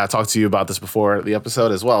 and I talked to you about this before the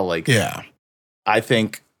episode as well. Like, I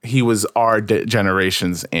think he was our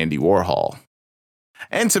generation's Andy Warhol.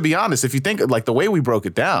 And to be honest, if you think like the way we broke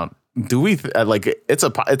it down,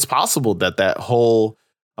 it's possible that whole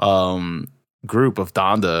group of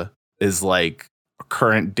Donda is like a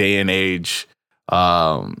current day and age.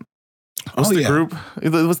 What's the group?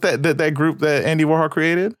 What's that group that Andy Warhol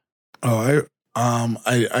created? Oh,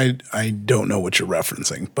 I don't know what you're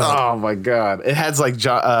referencing, but oh my god, it has like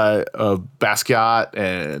Basquiat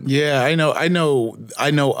and I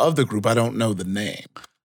know of the group. I don't know the name.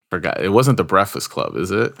 Forgot. It wasn't the Breakfast Club,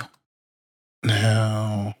 is it?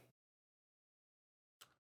 No.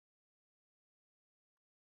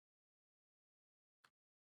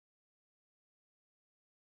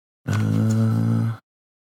 I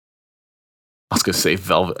was gonna say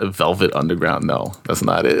Velvet Underground. No, that's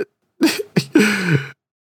not it.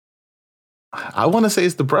 I want to say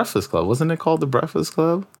it's the Breakfast Club. Wasn't it called the Breakfast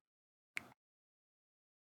Club?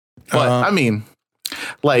 But I mean,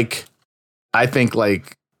 like, I think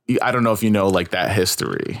like I don't know if you know like that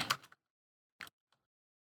history.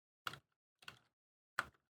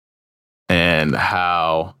 And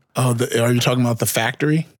how? Oh, are you talking about the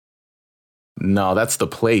factory? No, that's the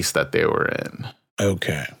place that they were in.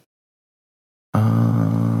 Okay.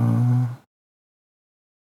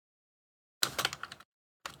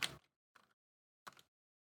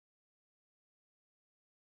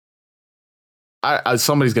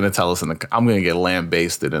 Somebody's gonna tell us I'm gonna get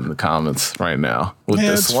lambasted in the comments right now with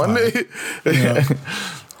this one.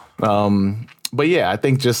 But I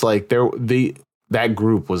think just like that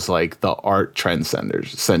group was like the art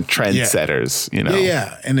trendsetters, you know.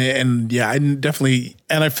 And I definitely,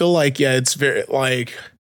 and I feel like it's very like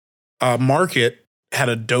Market had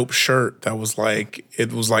a dope shirt that was like,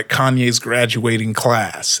 it was like Kanye's graduating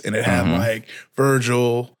class, and it had like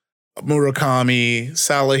Virgil, Murakami,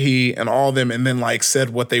 Salahi, and all of them, and then like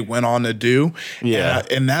said what they went on to do.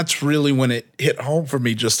 And that's really when it hit home for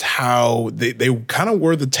me, just how they kind of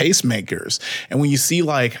were the tastemakers. And when you see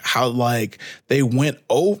like how like they went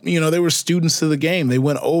over, you know, they were students of the game. They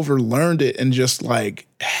went over, learned it, and just like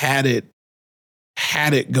had it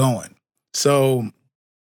going. So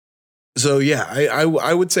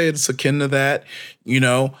I would say it's akin to that. You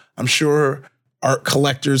know, I'm sure art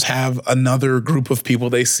collectors have another group of people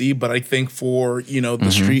they see, but I think for, you know, the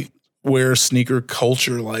streetwear sneaker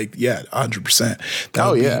culture, like,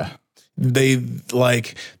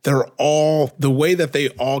 100%. They're all, the way that they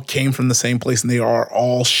all came from the same place and they are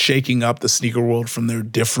all shaking up the sneaker world from their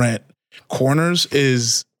different corners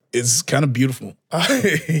is kind of beautiful.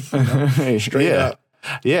 Straight up.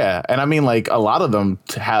 Yeah. And I mean, like, a lot of them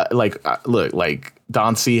look, like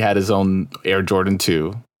Don C had his own Air Jordan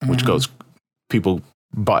 2, which goes, people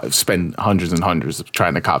spend hundreds and hundreds of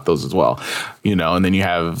trying to cop those as well, you know. And then you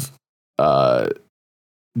have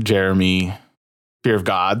Jeremy, Fear of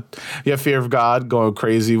God. You have Fear of God going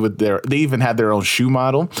crazy with they even had their own shoe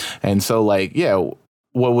model. And so like,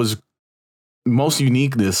 what was the most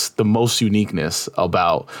uniqueness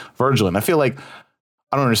about Virgil, and I feel like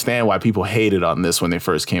I don't understand why people hated on this when they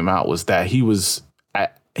first came out, was that he was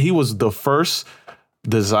the first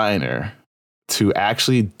designer to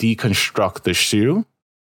actually deconstruct the shoe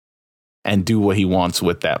and do what he wants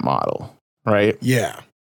with that model, right? Yeah.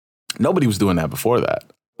 Nobody was doing that before that.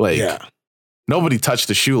 Like, nobody touched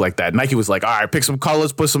the shoe like that. Nike was like, all right, pick some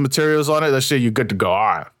colors, put some materials on it. That shit, you're good to go.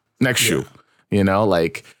 All right, next shoe. You know,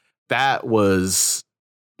 like, that was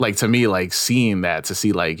like to me, like seeing that to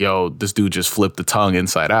see like, yo, this dude just flipped the tongue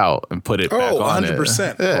inside out and put it back on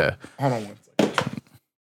 100%. it. Yeah. Hold on one second.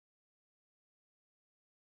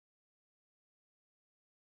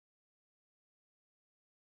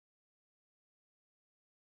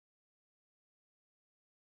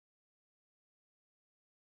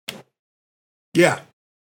 Yeah.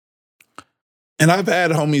 And I've had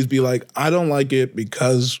homies be like, I don't like it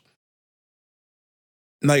because,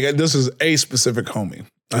 like, this is a specific homie.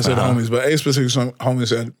 I said homies, but a specific homie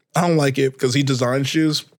said, I don't like it because he designed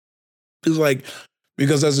shoes. He's like,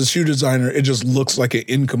 because as a shoe designer, it just looks like an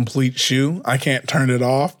incomplete shoe. I can't turn it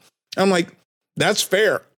off. I'm like, that's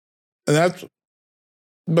fair. And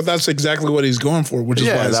but that's exactly what he's going for, which is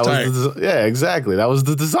why it's tight. Yeah, exactly. That was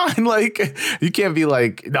the design. Like, you can't be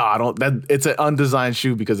like, no, I don't. It's an undesigned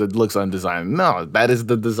shoe because it looks undesigned. No, that is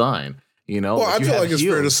the design. You know. Well, I feel like it's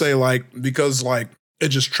fair to say, like, because like it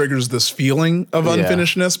just triggers this feeling of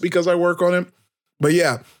unfinishedness because I work on it. But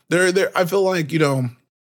yeah, there. I feel like, you know.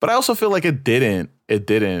 But I also feel like it didn't.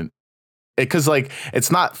 Because like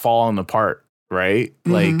it's not falling apart, right?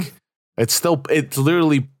 Mm-hmm. Like it's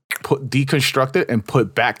literally deconstructed and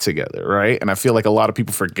put back together, right? And I feel like a lot of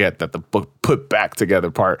people forget that the book put back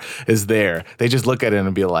together part is there. They just look at it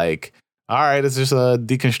and be like, all right, it's just a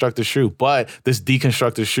deconstructed shoe. But this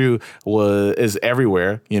deconstructed shoe is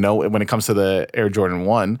everywhere, you know, when it comes to the Air Jordan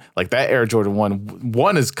 1. Like that Air Jordan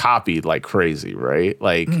 1 is copied like crazy, right?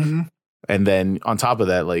 Like, and then on top of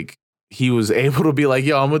that, like he was able to be like,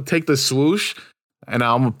 yo, I'm going to take the swoosh and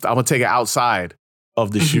I'm going to take it outside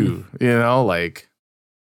of the shoe, you know, like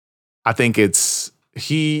I think I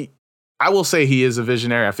will say he is a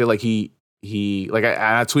visionary. I feel like he like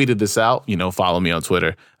I tweeted this out, you know, follow me on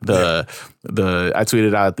Twitter. I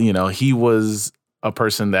tweeted out, you know, he was a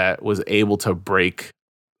person that was able to break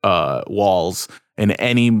walls in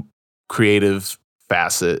any creative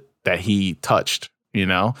facet that he touched, you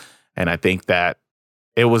know? And I think that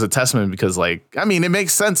it was a testament because, like, I mean, it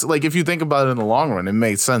makes sense. Like, if you think about it in the long run, it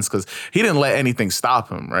makes sense because he didn't let anything stop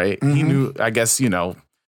him, right? He knew, I guess, you know,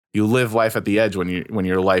 you live life at the edge when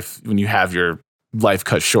you have your life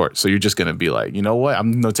cut short. So you're just gonna be like, you know what?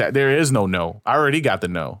 There is no. I already got the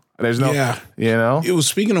no. There's no, you know. It was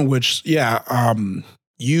speaking of which,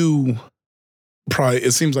 you probably.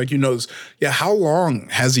 It seems like you know this. Yeah, how long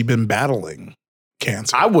has he been battling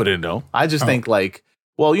cancer? I wouldn't know. I just think like,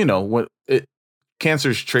 well, you know,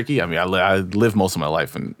 cancer's tricky. I mean, I lived most of my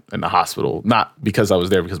life in the hospital, not because I was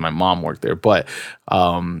there, because my mom worked there, but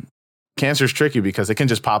cancer's tricky because it can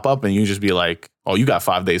just pop up and you just be like, oh, you got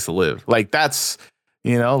 5 days to live. Like that's,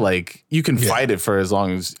 you know, like you can fight it for as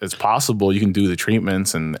long as possible. You can do the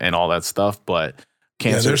treatments and all that stuff, but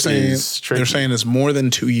cancer is tricky. They're saying it's more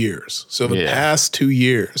than 2 years. So the past 2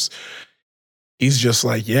 years, he's just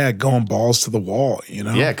like, going balls to the wall, you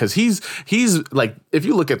know? Yeah, because he's like, if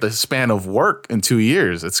you look at the span of work in 2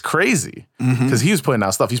 years, it's crazy. Because he's putting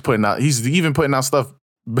out stuff. He's even putting out stuff.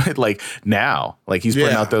 But like now, like he's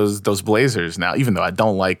putting out those blazers now, even though I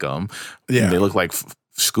don't like them. Yeah, they look like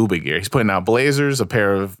scuba gear. He's putting out blazers, a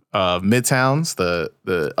pair of midtowns, the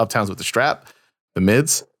uptowns with the strap, the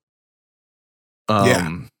mids.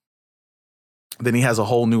 Then he has a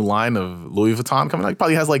whole new line of Louis Vuitton coming. Like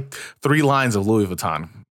probably has like 3 lines of Louis Vuitton,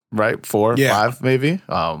 right? 4, 5 maybe.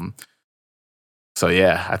 So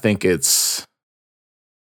yeah, I think it's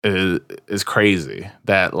crazy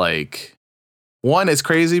that like. One, it's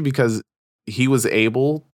crazy because he was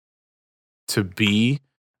able to be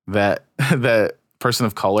that person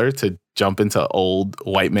of color to jump into old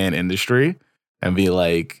white man industry and be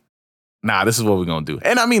like, nah, this is what we're going to do.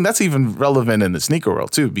 And I mean, that's even relevant in the sneaker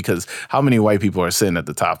world too, because how many white people are sitting at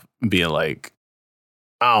the top being like,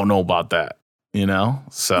 I don't know about that, you know?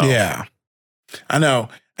 So yeah, I know.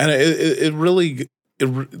 And it really...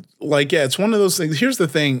 it's one of those things. Here's the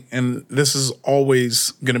thing, and this is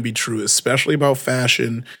always going to be true, especially about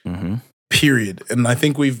fashion, period. And I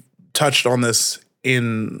think we've touched on this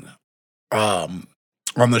on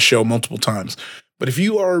the show multiple times. But if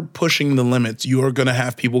you are pushing the limits, you are going to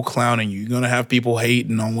have people clowning you. You're going to have people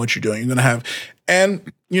hating on what you're doing. You're going to have,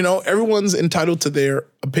 and you know, everyone's entitled to their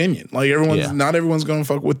opinion. Like not everyone's going to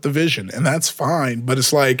fuck with the vision, and that's fine. But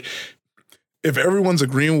it's like, if everyone's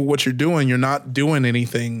agreeing with what you're doing, you're not doing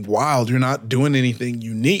anything wild. You're not doing anything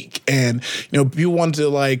unique. And, you know, people want to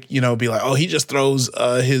like, you know, be like, oh, he just throws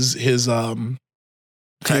his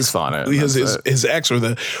text on it. His X or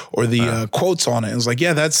the quotes on it. It's like,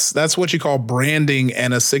 yeah, that's what you call branding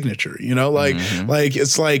and a signature, you know, like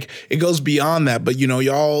it's like, it goes beyond that. But, you know,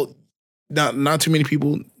 y'all, not too many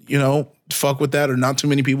people, you know, fuck with that, or not too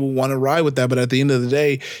many people want to ride with that. But at the end of the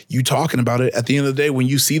day, you talking about it. At the end of the day, when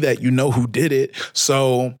you see that, you know who did it.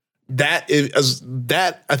 So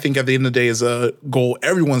that I think at the end of the day is a goal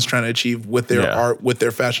everyone's trying to achieve with their art, with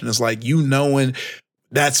their fashion. Is like, you knowing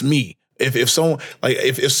that's me. If someone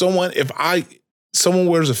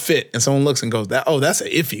wears a fit and someone looks and goes, that's an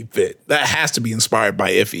Iffy fit, that has to be inspired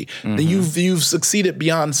by Iffy. Then you've succeeded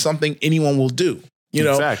beyond something anyone will do.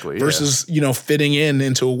 Exactly, versus, fitting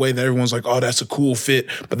into a way that everyone's like, oh, that's a cool fit,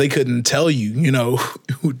 but they couldn't tell you,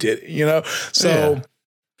 who did it, So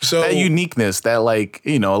that uniqueness that, like,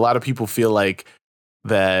 a lot of people feel like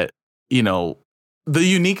that, the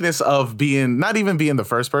uniqueness of being, not even being the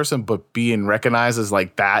first person, but being recognized as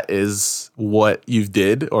like, that is what you've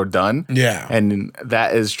did or done. Yeah. And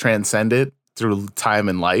that is transcended through time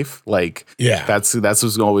and life. Like, that's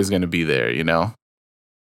what's always going to be there,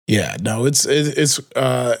 Yeah, no, it's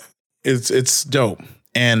dope.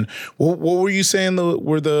 And what were you saying?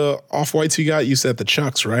 Were the off-whites you got? You said the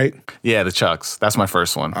Chucks, right? Yeah, the Chucks. That's my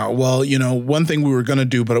first one. Well, one thing we were going to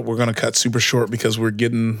do, but we're going to cut super short because we're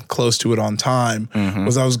getting close to it on time,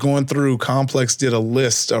 was I was going through, Complex did a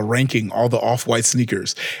ranking all the off-white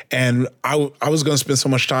sneakers. And I was going to spend so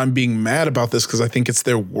much time being mad about this because I think it's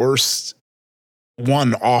their worst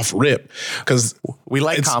one off rip, because we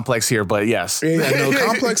like Complex here, but yes.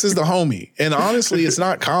 Complex is the homie. And honestly, it's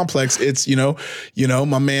not Complex. It's,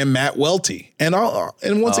 my man, Matt Welty. And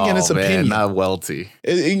once again, it's opinion. Not Welty.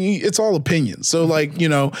 It's all opinion. So like,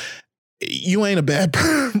 you ain't a bad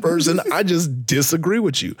person. I just disagree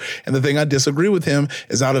with you. And the thing I disagree with him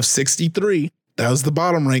is, out of 63, that was the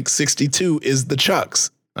bottom rank, 62 is the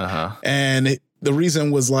Chucks. And the reason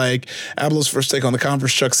was like, Abloh's first take on the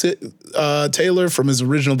Converse Chuck Taylor from his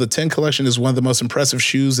original The 10 collection is one of the most impressive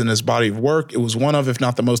shoes in his body of work. It was one of, if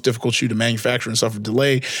not the most difficult shoe to manufacture, and suffered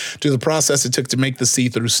delay due to the process it took to make the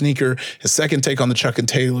see-through sneaker. His second take on the Chuck and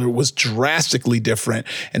Taylor was drastically different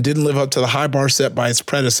and didn't live up to the high bar set by its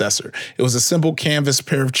predecessor. It was a simple canvas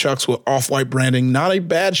pair of Chucks with off-white branding, not a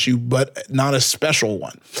bad shoe, but not a special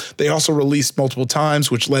one. They also released multiple times,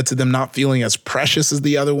 which led to them not feeling as precious as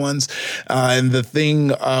the other ones. And the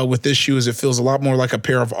thing with this shoe is it feels a lot more like a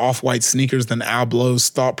pair of off-white sneakers than Abloh's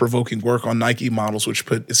thought-provoking work on Nike models, which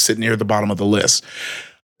sit near the bottom of the list.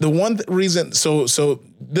 The one reason, so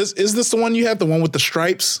this the one you had, the one with the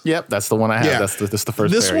stripes? Yep, that's the one I have. Yeah. That's the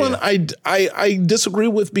first. This one I disagree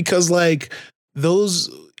with, because like those,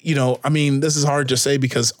 this is hard to say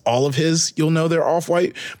because all of his, you'll know they're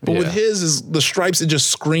off-white, but with his is the stripes, it just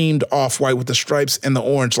screamed off-white with the stripes and the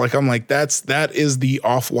orange. Like, I'm like, that is the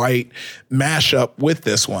off-white mashup with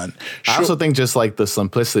this one. I also think just like the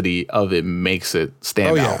simplicity of it makes it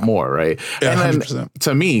stand out more, right? Yeah, and 100%. Then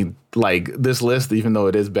to me, like this list, even though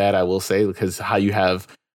it is bad, I will say, because how you have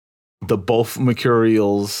the both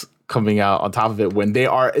mercurials coming out on top of it when they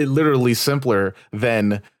are literally simpler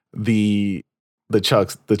than the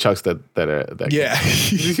Chucks that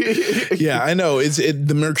yeah, I know.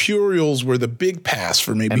 The Mercurials were the big pass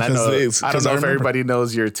for me, because I don't know if everybody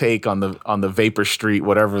knows your take on the Vapor Street,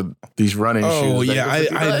 whatever these running shoes. Oh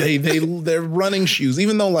yeah, they're running shoes.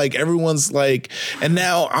 Even though like everyone's like, and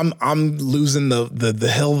now I'm losing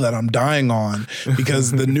the hill that I'm dying on,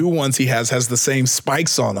 because the new ones he has the same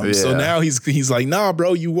spikes on them. Yeah. So now he's like, nah,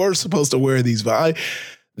 bro, you were supposed to wear these, but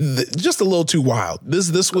just a little too wild.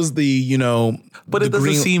 This was the, but it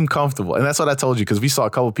doesn't seem comfortable, and that's what I told you, because we saw a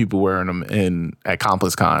couple people wearing them at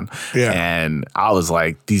Complex Con, and I was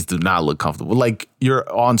like, these do not look comfortable. Like,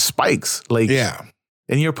 you're on spikes, like,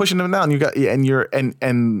 and you're pushing them down. You got,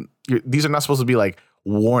 and these are not supposed to be like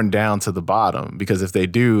worn down to the bottom, because if they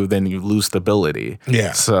do, then you lose stability.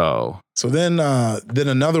 Yeah. So then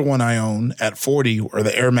another one I own at 40 are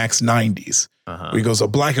the Air Max 90s. Where he goes, a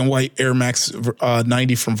black and white Air Max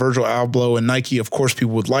 90 from Virgil Abloh and Nike. Of course,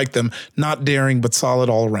 people would like them. Not daring, but solid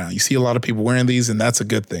all around. You see a lot of people wearing these, and that's a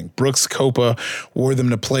good thing. Brooks Koepka wore them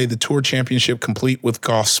to play the Tour Championship, complete with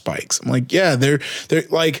Goff spikes. I'm like, yeah, they're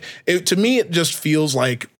like, to me, it just feels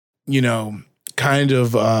like, kind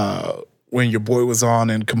of when your boy was on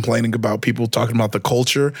and complaining about people talking about the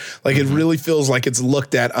culture. Like, it really feels like it's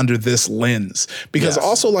looked at under this lens. Because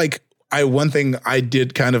also, like, one thing I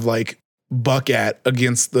did kind of like buck at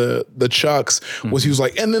against the Chucks was he was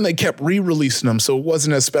like, and then they kept re-releasing them, so it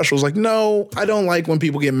wasn't as special. It's like, no, I don't like when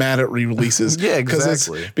people get mad at re-releases. Yeah,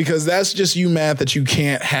 exactly. Because that's just you mad that you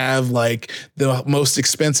can't have like the most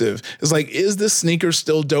expensive. It's like, is this sneaker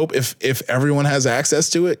still dope if everyone has access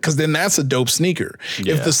to it? Because then that's a dope sneaker.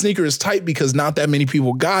 Yeah. If the sneaker is tight because not that many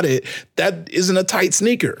people got it, that isn't a tight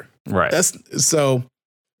sneaker. Right. So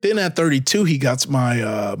then at 32, he got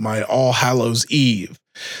my my All Hallows Eve.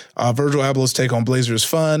 Virgil Abloh's take on Blazer is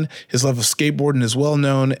fun. His love of skateboarding is well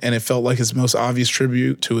known, and it felt like his most obvious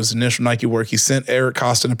tribute to his initial Nike work. He sent Eric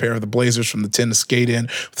Costin a pair of the Blazers from the 10 to skate in,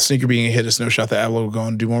 with the sneaker being a hit. It's no shot that Abloh will go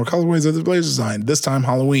and do more colorways of the Blazer design. This time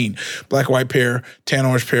Halloween. Black, white pair, tan,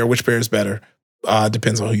 orange pair. Which pair is better?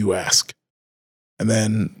 Depends on who you ask. And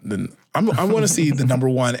then I want to see the number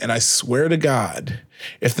one, and I swear to God,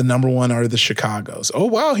 if the number one are the Chicagos. Oh,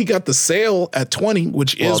 wow, he got the sale at 20,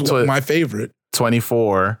 which is my favorite.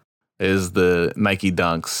 24 is the Nike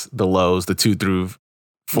Dunks, the lows, the 2 through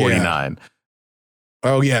 49. Yeah.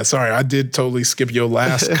 Oh, yeah, sorry, I did totally skip your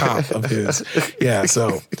last cop of his. Yeah,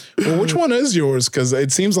 so, well, which one is yours? Because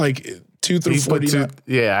it seems like 2 through 49.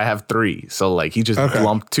 Yeah, I have 3. So, like, he just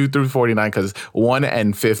lumped 2 through 49 because 1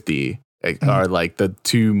 and 50 are like the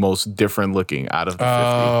 2 most different looking out of the 50.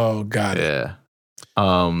 Oh, got it. Yeah.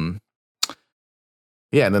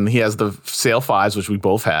 Yeah, and then he has the sale 5s, which we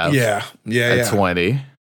both have. Yeah. At 20.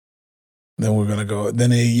 Then we're gonna go.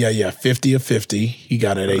 Then 50 of 50 he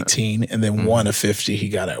got at 18, and then 1 of 50 he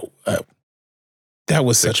got at. That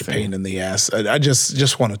was 16. Such a pain in the ass. I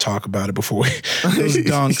just want to talk about it before those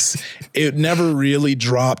dunks. It never really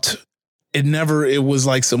dropped. It was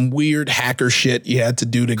like some weird hacker shit you had to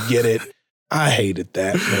do to get it. I hated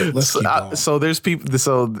that. But let's keep going. So there's people.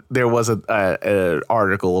 So there was an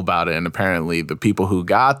article about it, and apparently the people who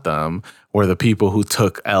got them were the people who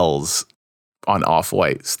took L's on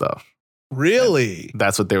Off-White stuff. Really? And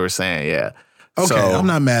that's what they were saying. Yeah. Okay, so, I'm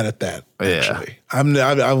not mad at that. Actually, yeah. I'm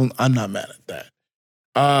not mad at that.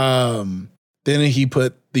 Then he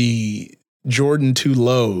put the Jordan 2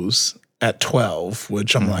 lows at 12,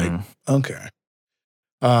 which I'm like, okay.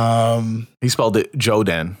 He spelled it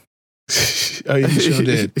Joden. Oh, you sure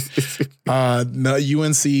did. No,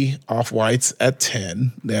 UNC Off-Whites at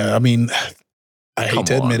 10. Yeah, I mean, I hate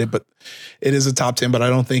to admit it, but it is a top 10. But I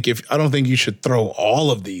don't think you should throw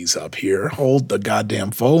all of these up here. Hold the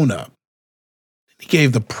goddamn phone up. He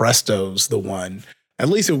gave the Prestos the one. At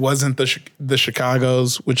least it wasn't the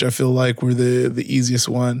Chicagos, which I feel like were the easiest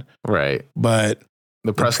one. Right. But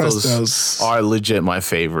the Prestos are legit my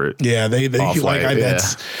favorite. Yeah, they like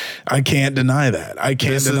I can't deny that. I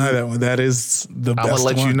can't deny that one. That is the best one. I'm gonna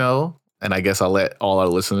let you know, and I guess I'll let all our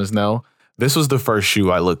listeners know. This was the first shoe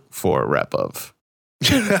I looked for a rep of.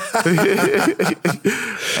 And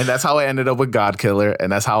that's how I ended up with God Killer,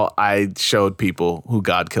 and that's how I showed people who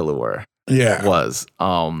God Killer were. Yeah.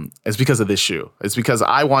 It's because of this shoe. It's because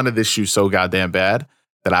I wanted this shoe so goddamn bad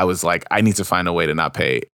that I was like, I need to find a way to not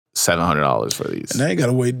pay $700 for these. And now you got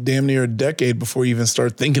to wait damn near a decade before you even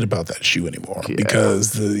start thinking about that shoe anymore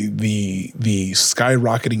because the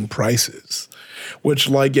skyrocketing prices, which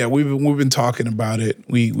we've been talking about it.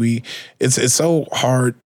 It's so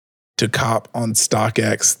hard to cop on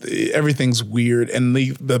StockX. Everything's weird. And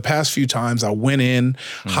the past few times I went in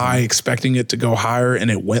high expecting it to go higher and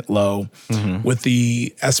it went low. With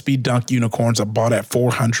the SB Dunk unicorns, I bought at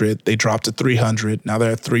 400. They dropped to 300. Now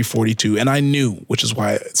they're at 342. And I knew, which is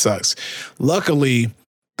why it sucks. Luckily,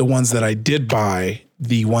 the ones that I did buy,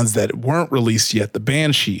 the ones that weren't released yet, the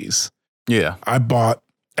Banshees, I bought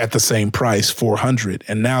at the same price, 400.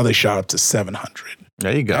 And now they shot up to 700.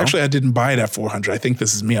 There you go. Actually, I didn't buy it at 400. I think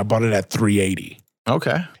this is me. I bought it at 380.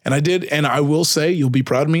 Okay. And I did, and I will say, you'll be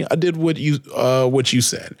proud of me. I did what you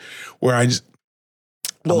said, where I just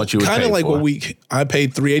kind of like I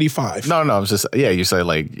paid 385. No, I was just you say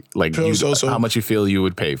how much you feel you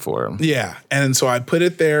would pay for them. Yeah, and so I put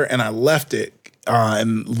it there and I left it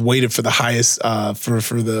and waited for the highest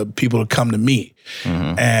for the people to come to me,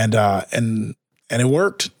 and it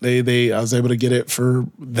worked. I was able to get it for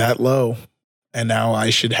that low. And now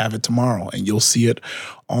I should have it tomorrow, and you'll see it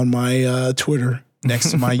on my Twitter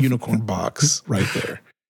next to my unicorn box right there.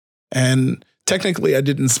 And technically, I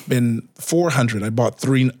didn't spend $400. I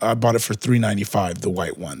bought it for $395, the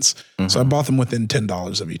white ones. So I bought them within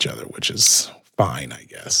 $10 of each other, which is fine, I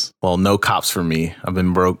guess. Well, no cops for me. I've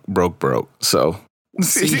been broke. So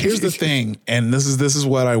see, here's the thing, and this is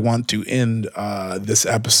what I want to end this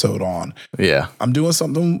episode on. Yeah, I'm doing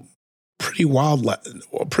something pretty wild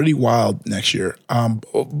next year.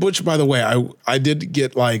 Which, by the way, I did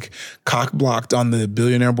get like cock blocked on the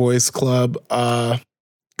Billionaire Boys Club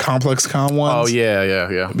Complex Con ones. Oh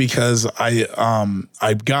yeah. Because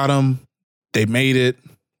I got them, they made it,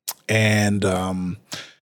 and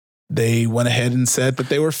they went ahead and said that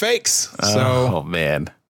they were fakes. Oh man.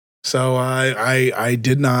 So I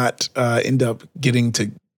did not end up getting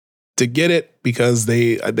to get it because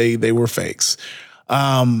they were fakes.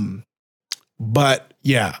 But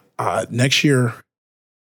yeah, next year,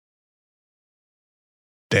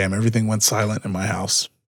 damn, everything went silent in my house.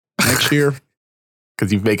 Next year,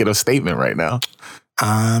 because you're making a statement right now.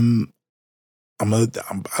 I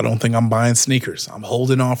don't think I'm buying sneakers. I'm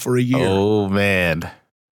holding off for a year. Oh man.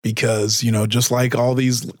 Because, you know, just like all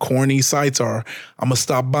these corny sites are, I'm going to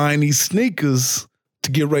stop buying these sneakers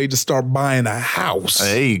to get ready to start buying a house.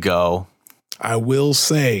 There you go. I will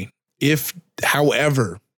say, if,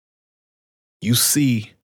 however, you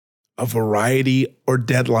see a Variety or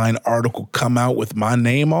Deadline article come out with my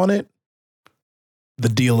name on it, the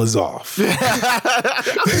deal is off. Because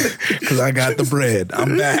I got the bread.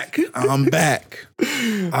 I'm back. Back.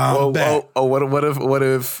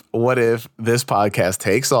 What if this podcast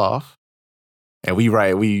takes off and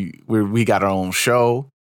we got our own show.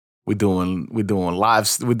 We're doing live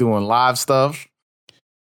stuff.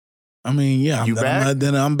 I mean, yeah.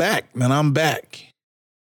 Then I'm back.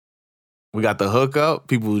 We got the hookup.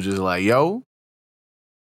 People who just like, yo,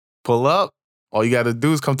 pull up. All you got to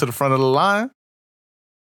do is come to the front of the line.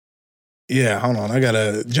 Yeah, hold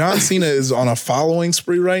on. John Cena is on a following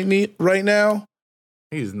spree right now.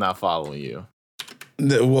 He's not following you.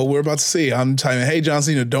 Well, we're about to see. I'm telling you, hey, John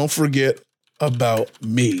Cena, don't forget about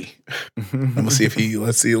me. I'm gonna see if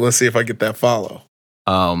let's see if I get that follow.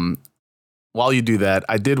 While you do that,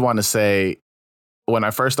 I did want to say, when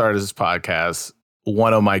I first started this podcast,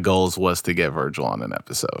 one of my goals was to get Virgil on an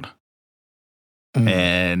episode.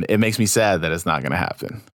 And it makes me sad that it's not going to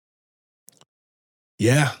happen.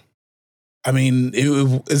 Yeah. I mean,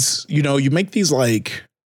 it's, you know, you make these like,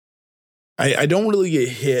 I don't really get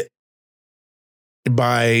hit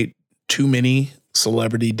by too many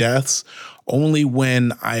celebrity deaths, only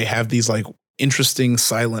when I have these like interesting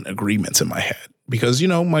silent agreements in my head. Because, you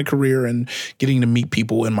know, my career and getting to meet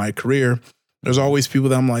people in my career, there's always people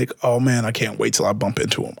that I'm like, oh man, I can't wait till I bump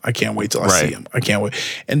into them. I can't wait till I see him. I can't wait.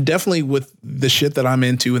 And definitely with the shit that I'm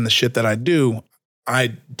into and the shit that I do,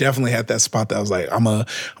 I definitely had that spot that I was like, I'm gonna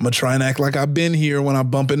try and act like I've been here when I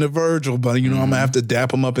bump into Virgil, but you know, I'm gonna have to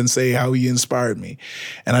dap him up and say how he inspired me.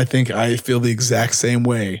 And I think I feel the exact same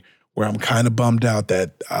way, where I'm kind of bummed out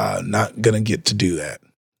that not gonna get to do that.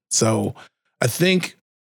 So I think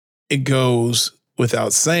it goes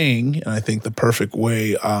without saying, and I think the perfect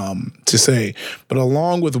way to say, but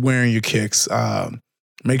along with wearing your kicks,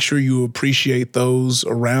 make sure you appreciate those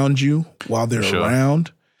around you while they're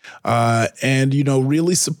around. And, you know,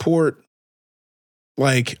 really support,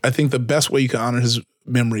 like, I think the best way you can honor his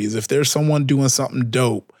memory is if there's someone doing something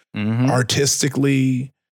dope,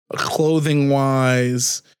 artistically, clothing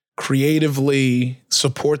wise, creatively,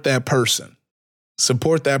 support that person.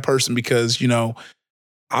 Support that person because, you know,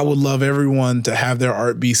 I would love everyone to have their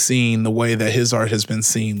art be seen the way that his art has been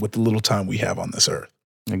seen with the little time we have on this earth.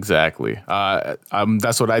 Exactly.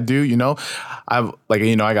 That's what I do. You know, I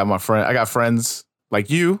got friends like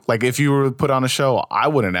you. Like if you were put on a show, I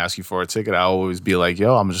wouldn't ask you for a ticket. I always be like,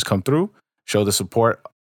 yo, I'm gonna just come through, show the support.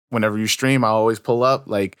 Whenever you stream, I always pull up.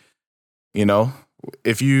 Like, you know,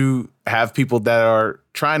 if you have people that are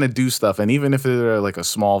trying to do stuff, and even if they're like a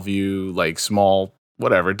small view, like small,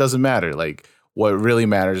 whatever, it doesn't matter. Like, what really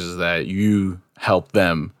matters is that you help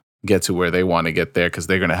them get to where they want to get there, because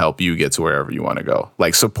they're going to help you get to wherever you want to go.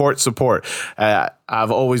 Like support.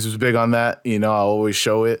 I've always was big on that. You know, I always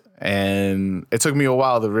show it. And it took me a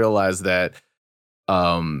while to realize that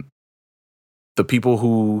the people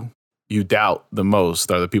who you doubt the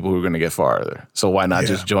most are the people who are going to get farther. So why not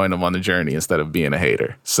just join them on the journey instead of being a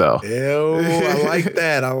hater? So I like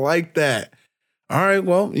that. I like that. All right.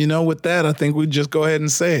 Well, you know, with that, I think we just go ahead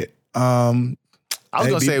and say it. I was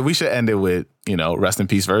going to say we should end it with, you know, rest in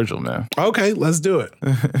peace, Virgil, man. Okay, let's do it.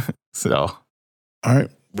 So. All right.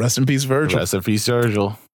 Rest in peace, Virgil. Rest in peace,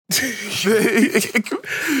 Virgil.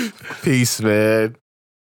 Peace, man.